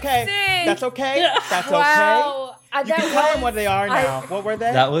word. That's okay. That's okay. That's okay. Wow. You can tell them what they are now. What were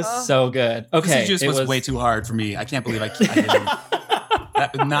they? That was so good. Okay. Pussy juice was way too hard for me. I can't believe I didn't.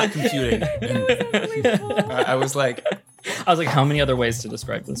 That was not computing. I was like, how many other ways to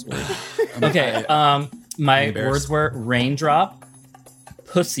describe this word? Okay. My words were raindrop,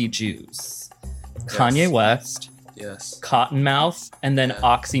 pussy juice, Kanye West, yes, cottonmouth, and then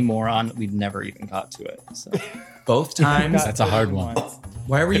oxymoron. We never even got to it. So. Both times. That's a hard one.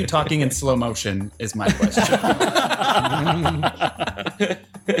 Why were you talking in slow motion? Is my question.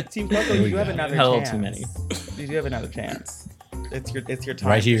 Team Coco, you have another chance. Too many. You do have another chance. It's your time.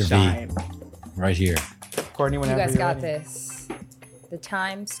 Right here, to shine. V. Right here. Courtney, whenever you guys you're got ready. this. The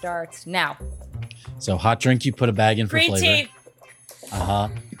time starts now. So hot drink, you put a bag in for Green flavor. tea.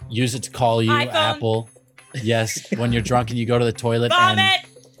 Use it to call you, iPhone. Apple. Yes, when you're drunk and you go to the toilet. Vomit.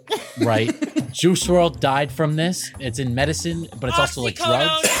 Right. Juice WRLD died from this. It's in medicine, but it's also like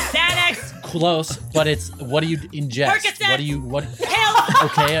drugs. Xanax. Close, but it's what do you ingest? Percocet. What?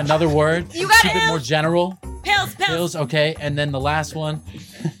 Pills. Okay, another word. You got Keep it more general. Pills. Okay, and then the last one.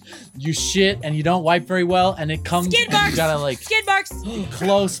 You shit and you don't wipe very well, and it comes. Skid marks. You gotta like skid marks.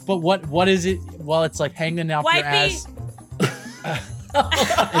 Close, but what is it? Well, it's like hanging out your ass.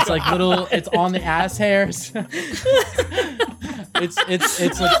 It's like little. It's on the ass hairs.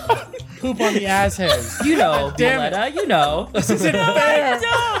 It's like poop on the ass hairs. You know, damn Violetta, you know. This isn't fair.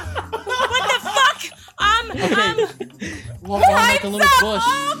 What the fuck? Okay. Well, on like a little bush.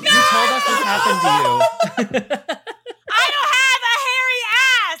 You told us this happened to you. I don't have a hairy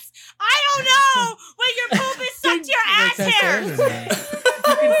ass. I don't know when your poop is stuck to your ass hairs.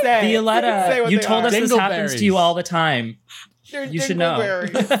 You can say. Violetta, you told us this happens Dingleberries. to you all the time. They're You should know.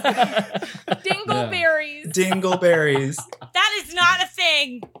 Dingleberries. Dingleberries. That is not a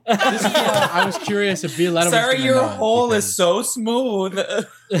thing. I was curious if Violetta was Sorry, gonna your know hole because is so smooth.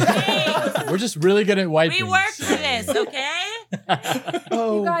 We're just really good at wiping. We worked for this, okay?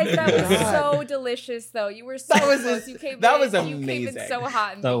 You guys, that was so delicious, though. You were so close. You came that in, was You came in amazing. so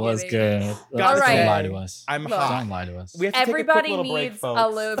hot. In the That was beginning. good. All right. Don't lie to us. I'm Look. hot. Don't lie to us. We have to take a Everybody quick little break, needs folks. a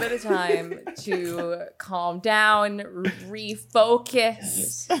little bit of time to calm down,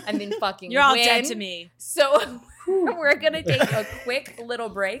 refocus, and then fucking You're all win. dead to me. So we're gonna take a quick little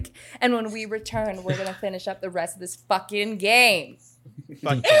break, and when we return, we're gonna finish up the rest of this fucking game.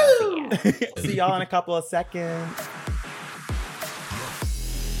 Fuck yeah. See y'all in a couple of seconds.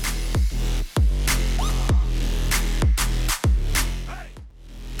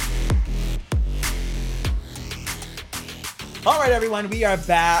 All right, everyone, we are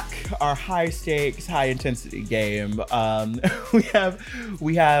back. Our high stakes, high intensity game. We have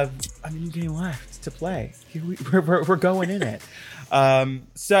a new game left to play. We're going in it.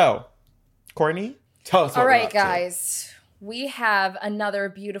 So, Courtney, tell us what All we're right, up to. guys, we have another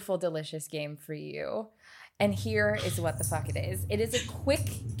beautiful, delicious game for you. And here is what the fuck it is. It is a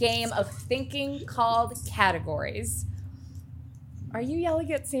quick game of thinking called categories. Are you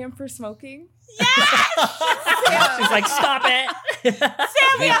yelling at Sam for smoking? Yes! She's like, stop it.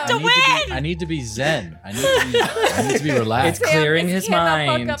 Sam, we have to win! I need to be zen. I need to be relaxed. It's clearing Sam, his this cannot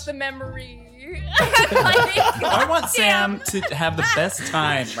mind. fuck up the memory. I want Sam to have the best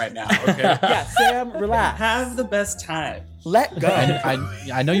time right now, okay? Yeah, Sam, relax. Have the best time. Let go.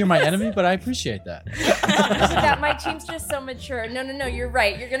 I know you're my enemy, but I appreciate that. That my team's just so mature. No, you're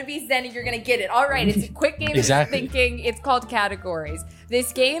right. You're gonna be zen and you're gonna get it. All right, it's a quick game Exactly. of thinking. It's called categories.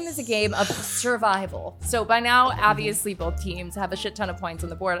 This game is a game of survival. So by now, obviously, both teams have a shit ton of points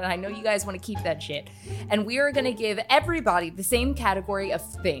on the board, and I know you guys want to keep that shit. And we are gonna give everybody the same category of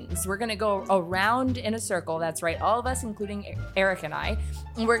things. We're gonna go around in a circle. That's right, all of us, including Eric and I.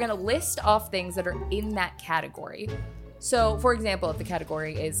 And we're gonna list off things that are in that category. So, for example, if the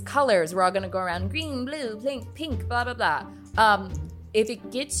category is colors, we're all gonna go around green, blue, pink, blah, blah, blah. If it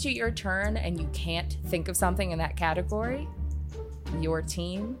gets to your turn and you can't think of something in that category, your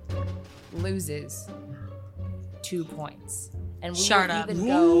team loses 2 points. And we Shut will up. even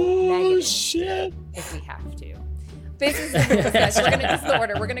go negative if we have to. This is the rules, guys. This is the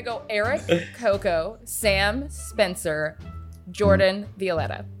order. We're gonna go Eric, Coco, Sam, Spencer, Jordan,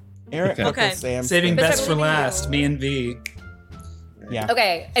 Violetta. Eric, Okay. Sam. Saving But best for I'm gonna last. Me and V. Yeah.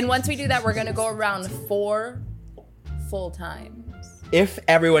 Okay, and once we do that, we're gonna go around 4 full times. If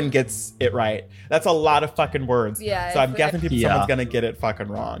everyone gets it right, that's a lot of fucking words. Yeah, So I'm if- guessing Yeah. someone's gonna get it fucking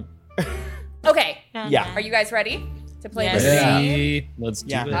wrong. Okay, Yeah. are you guys ready to play Yes. this Yeah. game? Let's do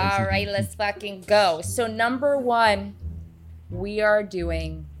Yeah. this. All right, let's fucking go. So number 1, we are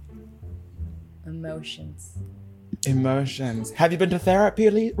doing emotions. Emotions. Have you been to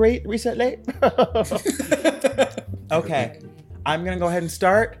therapy recently? Okay. I'm gonna go ahead and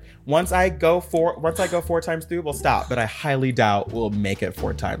start. Once I go 4 times through, we'll stop. But I highly doubt we'll make it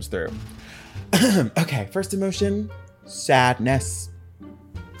 4 times through. Okay. First emotion: sadness.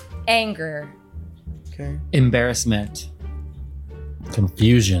 Anger. Okay. Embarrassment.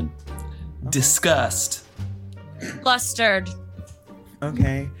 Confusion. Disgust. Flustered.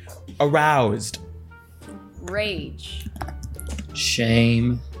 Okay. Aroused. Rage.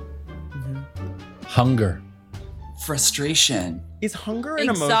 Shame. Hunger. Frustration. Is hunger an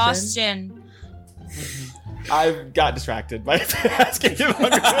emotion? Exhaustion. I got distracted by asking if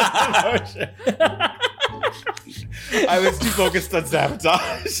hunger was an emotion. I was too focused on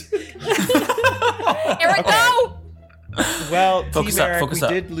sabotage. Eric, go! Well, Focus Team up, Eric, focus we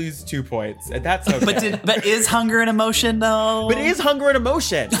up. did lose 2 points, and that's okay. But is hunger an emotion though? But is hunger an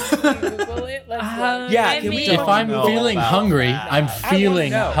emotion? Google it. Let's go. Yeah, I can we mean- If I'm know feeling about hungry, that. I'm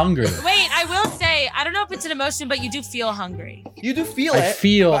feeling know. hungry. Wait, I will say, I don't know if it's an emotion, but you do feel hungry. You do feel I it.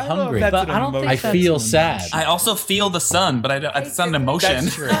 feel but I don't know if hungry, that's but an I don't think emotion. I that's feel an sad. I also feel the sun, but it's not an emotion.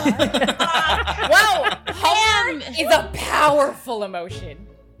 That's true. Wow, hunger is a powerful emotion.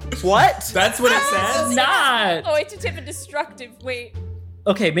 What? That's what it says. Not. Oh, it's a tip of destructive. Wait,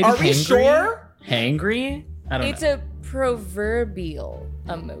 Okay, maybe Are we hangry? sure? Hangry? I don't it's know. a proverbial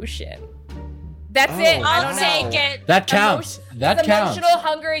emotion. That's Oh, it. I I'll don't know. take it. That counts. That counts. Emotional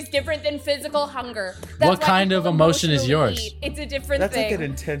hunger is different than physical hunger. That's What why kind people of emotion is emotionally yours? eat. It's a different That's thing. like an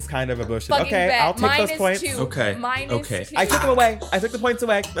intense kind of emotion. Fucking Okay, bet. I'll take Mine those is points. 2. Okay, Mine okay. is 2. I took them away. I took the points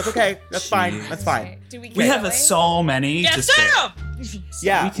away. That's okay. That's fine. That's fine. Okay, do we We get have away? so many. Yes, to spare. sir!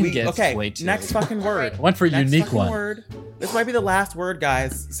 Yeah, We can get okay. way too- Next fucking word. Went for a Next unique fucking one. word. This might be the last word,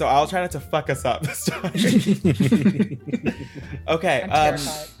 guys. So I'll try not to fuck us up this time. Okay. I'm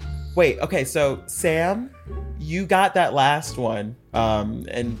terrified. Wait. Okay. So Sam, you got that last one.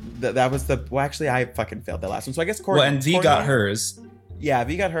 And that was the. Well, actually, I fucking failed that last one. So I guess Courtney. Well, and V got hers. Yeah,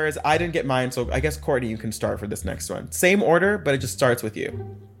 V got hers. I didn't get mine. So I guess Courtney, you can start for this next one. Same order, but it just starts with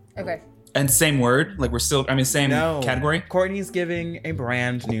you. Okay. And same word. Like we're still. I mean, same No. category. Courtney's giving a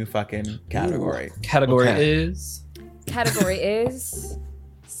brand new fucking category. Category Okay. is Category is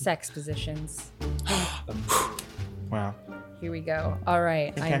sex positions. Wow. Here we go. All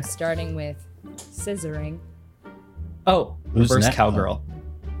right. I Okay. am starting with scissoring. Who's reverse next? cowgirl.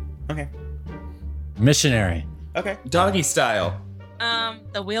 Okay. Missionary. Okay. Doggy style.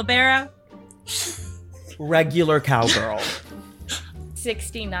 The wheelbarrow. Regular cowgirl.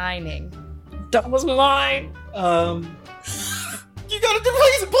 69ing. That was mine. You gotta do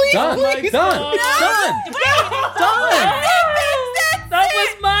please, Done. please. Done. Done. Done. That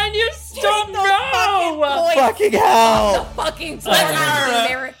was mine. You don't know. Fucking hell. Fucking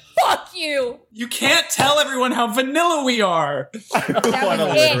Eric. Fuck you. You can't tell everyone how vanilla we are. I want to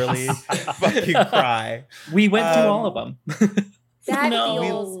was literally fucking cry. We went through all of them. That No.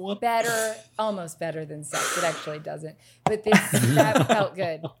 feels better, almost better than sex. It actually doesn't. But that felt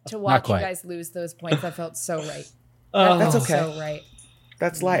good. To watch you quite. guys lose those points, that felt so right. That's felt okay. So right.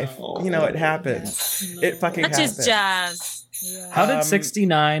 That's life. You know, it happens. It fucking That's happens. just jazz. Yeah. How did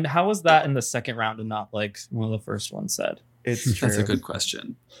 69? How was that in the second round and not like one of the first ones said? It's true. That's a good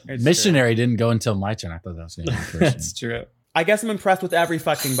question. It's Missionary didn't go until my turn. I thought that was going to be the first That's true. true. I guess I'm impressed with every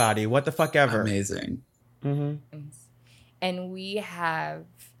fucking body. What the fuck ever. Amazing. Mm-hmm. And we have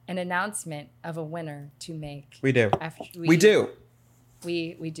an announcement of a winner to make. We do. After We do.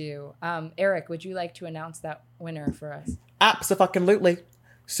 We do. Eric, would you like to announce that winner for us? Abso-fucking-lutely.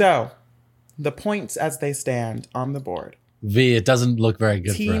 So, the points as they stand on the board. V, it doesn't look very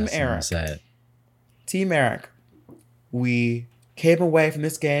good Team for us. I'm Eric. gonna say it. Team Eric, we came away from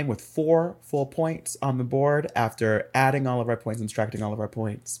this game with 4 full points on the board after adding all of our points and subtracting all of our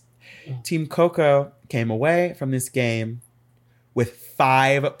points. Team Coco came away from this game with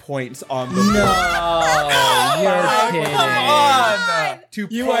 5 points on the board. you're kidding. Come on! To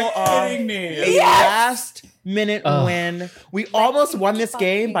You pull are off kidding me. a last minute Ugh. win. We almost won this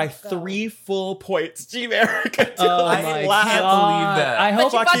game by fucking go. 3 full points. Team Eric until Oh the my last can't God. believe that. I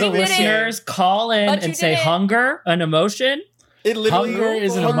hope you the fucking did it. listeners call in But you and say did it. hunger, an emotion. It literally Hunger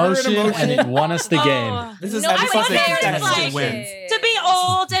is an hunger emotion, and it won us the game. Oh. This is No, I I just wonder think if contestant like wins. it. To be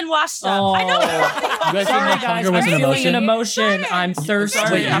cold and washed up. Oh. I know. You guys Sorry, didn't know guys. hunger was an I'm feeling an emotion? emotion. I'm thirsty.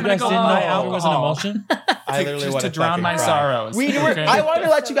 Wait, you I'm guys gonna didn't go know buy hunger was an alcohol. emotion? I literally Just want to drown my cry. sorrows. Okay. I wanted to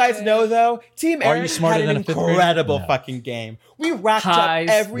let you guys know though, Team Are you Eric smarter had an than a fifth grader? incredible No. fucking game. We racked Highs,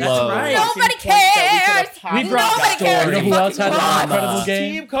 up every lows. single Right. fucking Nobody point that cares. we We brought Nobody cares. You know who else had an Fucking incredible lost.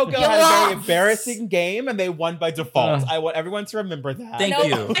 game? Team Coco You had a very lost. embarrassing game and they won by default. I want everyone to remember that. Thank No,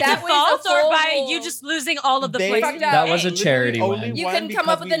 you. that Default was a or full- by you just losing all of the They- points? Fucked you up. That was a made? charity Only win. You won couldn't come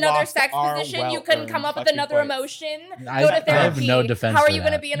because up with we another lost sex our position. You couldn't well-earned come up with fucking another points. emotion. I- Go to I have therapy. no defense How are for you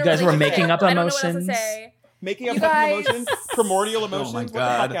going to that. be in a You guys were relationship? making up I don't know what else to emotions. say. Making up You fucking guys- emotions, primordial emotions, my what the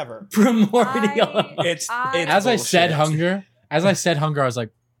God. fuck ever. Primordial. It's As I said bullshit. hunger, I was like,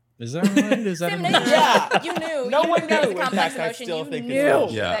 is that right? Is that Sim, an no, emotion? Yeah. you knew. No You one knew that was knew. a In complex fact, I emotion. still You think it's knew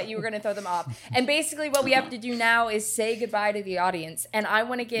bullshit. Yeah. that you were going to throw them off. And basically, what we have to do now is say goodbye to the audience. And I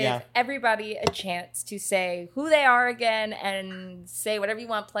want to give everybody a chance to say who they are again and say whatever you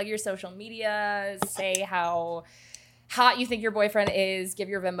want. Plug your social media. Say how hot you think your boyfriend is. Give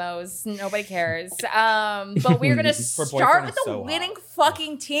your Vimos. Nobody cares. But we're gonna start boyfriend with is the so winning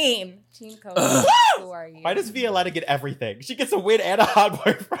fucking team. Team Coco. Who are you? Why does Violetta get everything? She gets a win and a hot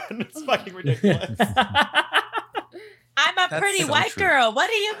boyfriend. It's fucking ridiculous. I'm a That's pretty so white true. girl. What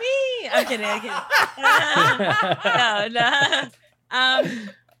do you mean? I'm kidding. No.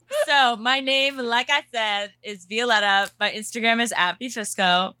 So my name, like I said, is Violetta. My Instagram is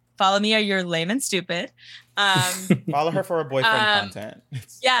 @bfisco. Follow me or you're lame and stupid. Follow her for her boyfriend content.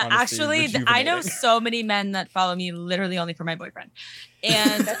 It's Yeah, honestly actually, I know rejuvenating. so many men that follow me literally only for my boyfriend.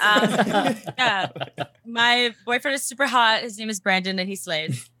 And yeah, my boyfriend is super hot. His name is Brandon, and he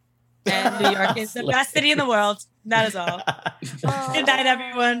slays. And New York is the best city in the world. That is all. Good night,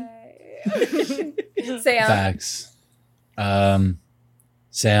 everyone. Sam. Facts.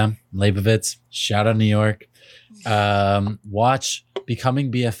 Sam Leibovitz, shout out New York. Watch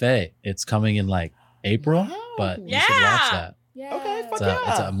Becoming BFA. It's coming in like April, but you should watch that. Yeah. Okay, fuck It's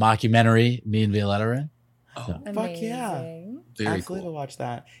yeah. a mockumentary. Me and Violetta are in. Fuck yeah. Amazing. Very Absolutely cool. watch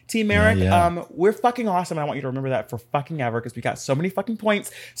that. Team Eric, yeah. we're fucking awesome. And I want you to remember that for fucking ever because we got so many fucking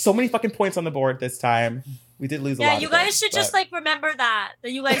points. So many fucking points on the board this time. We did lose a lot. Yeah, you of them, guys should just but- like remember that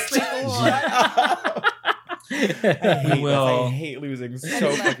you guys sleep a lot. I hate will. this. I hate losing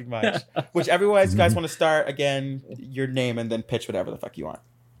so fucking much. Whichever way you guys want to start, again, your name and then pitch whatever the fuck you want.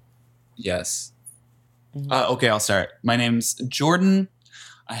 Yes. Okay, I'll start. My name's Jordan.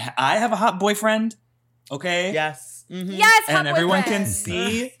 I have a hot boyfriend. Okay. Yes. Mhm. Yes, hot And everyone boyfriend. can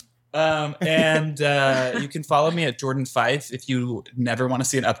see. And you can follow me at Jordan5 if you never want to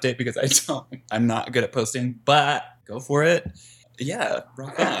see an update because I'm not good at posting, but go for it. Yeah,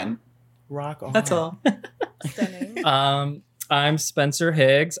 rock on. Rock on. That's all. Stunning. I'm Spencer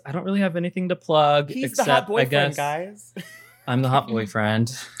Higgs. I don't really have anything to plug He's except the hot boyfriend, I guess guys. I'm the hot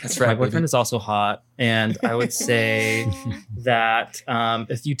boyfriend. That's My right, boyfriend baby. is also hot, and I would say that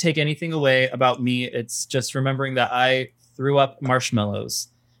if you take anything away about me, it's just remembering that I threw up marshmallows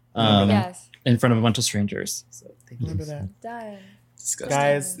Yes. in front of a bunch of strangers. So thank you. Remember that. Done. Disgusting.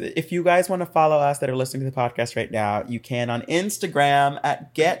 Guys, if you guys want to follow us that are listening to the podcast right now, you can on Instagram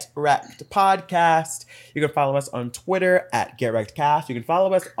at Get Wrecked Podcast. You can follow us on Twitter at Get Wrecked Cast. You can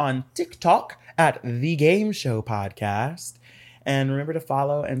follow us on TikTok at The Game Show Podcast. And remember to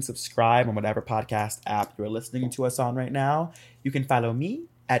follow and subscribe on whatever podcast app you're listening to us on right now. You can follow me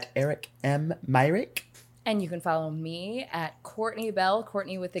at Eric M. Myrick. And you can follow me at Courtney Bell,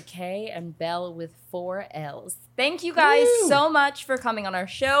 Courtney with a K and Bell with 4 L's. Thank you guys Woo! so much for coming on our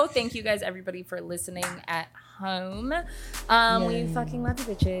show. Thank you guys, everybody, for listening at home. We fucking love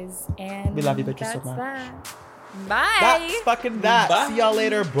you, bitches. And We love you, bitches, so that's much. that. Bye. That's fucking that. Bye. See y'all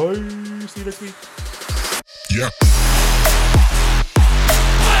later. Bye. See you next week. Yeah.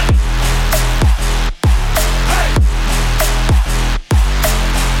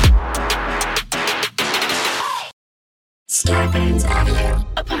 Starburns Audio,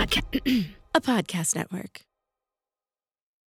 a podcast network.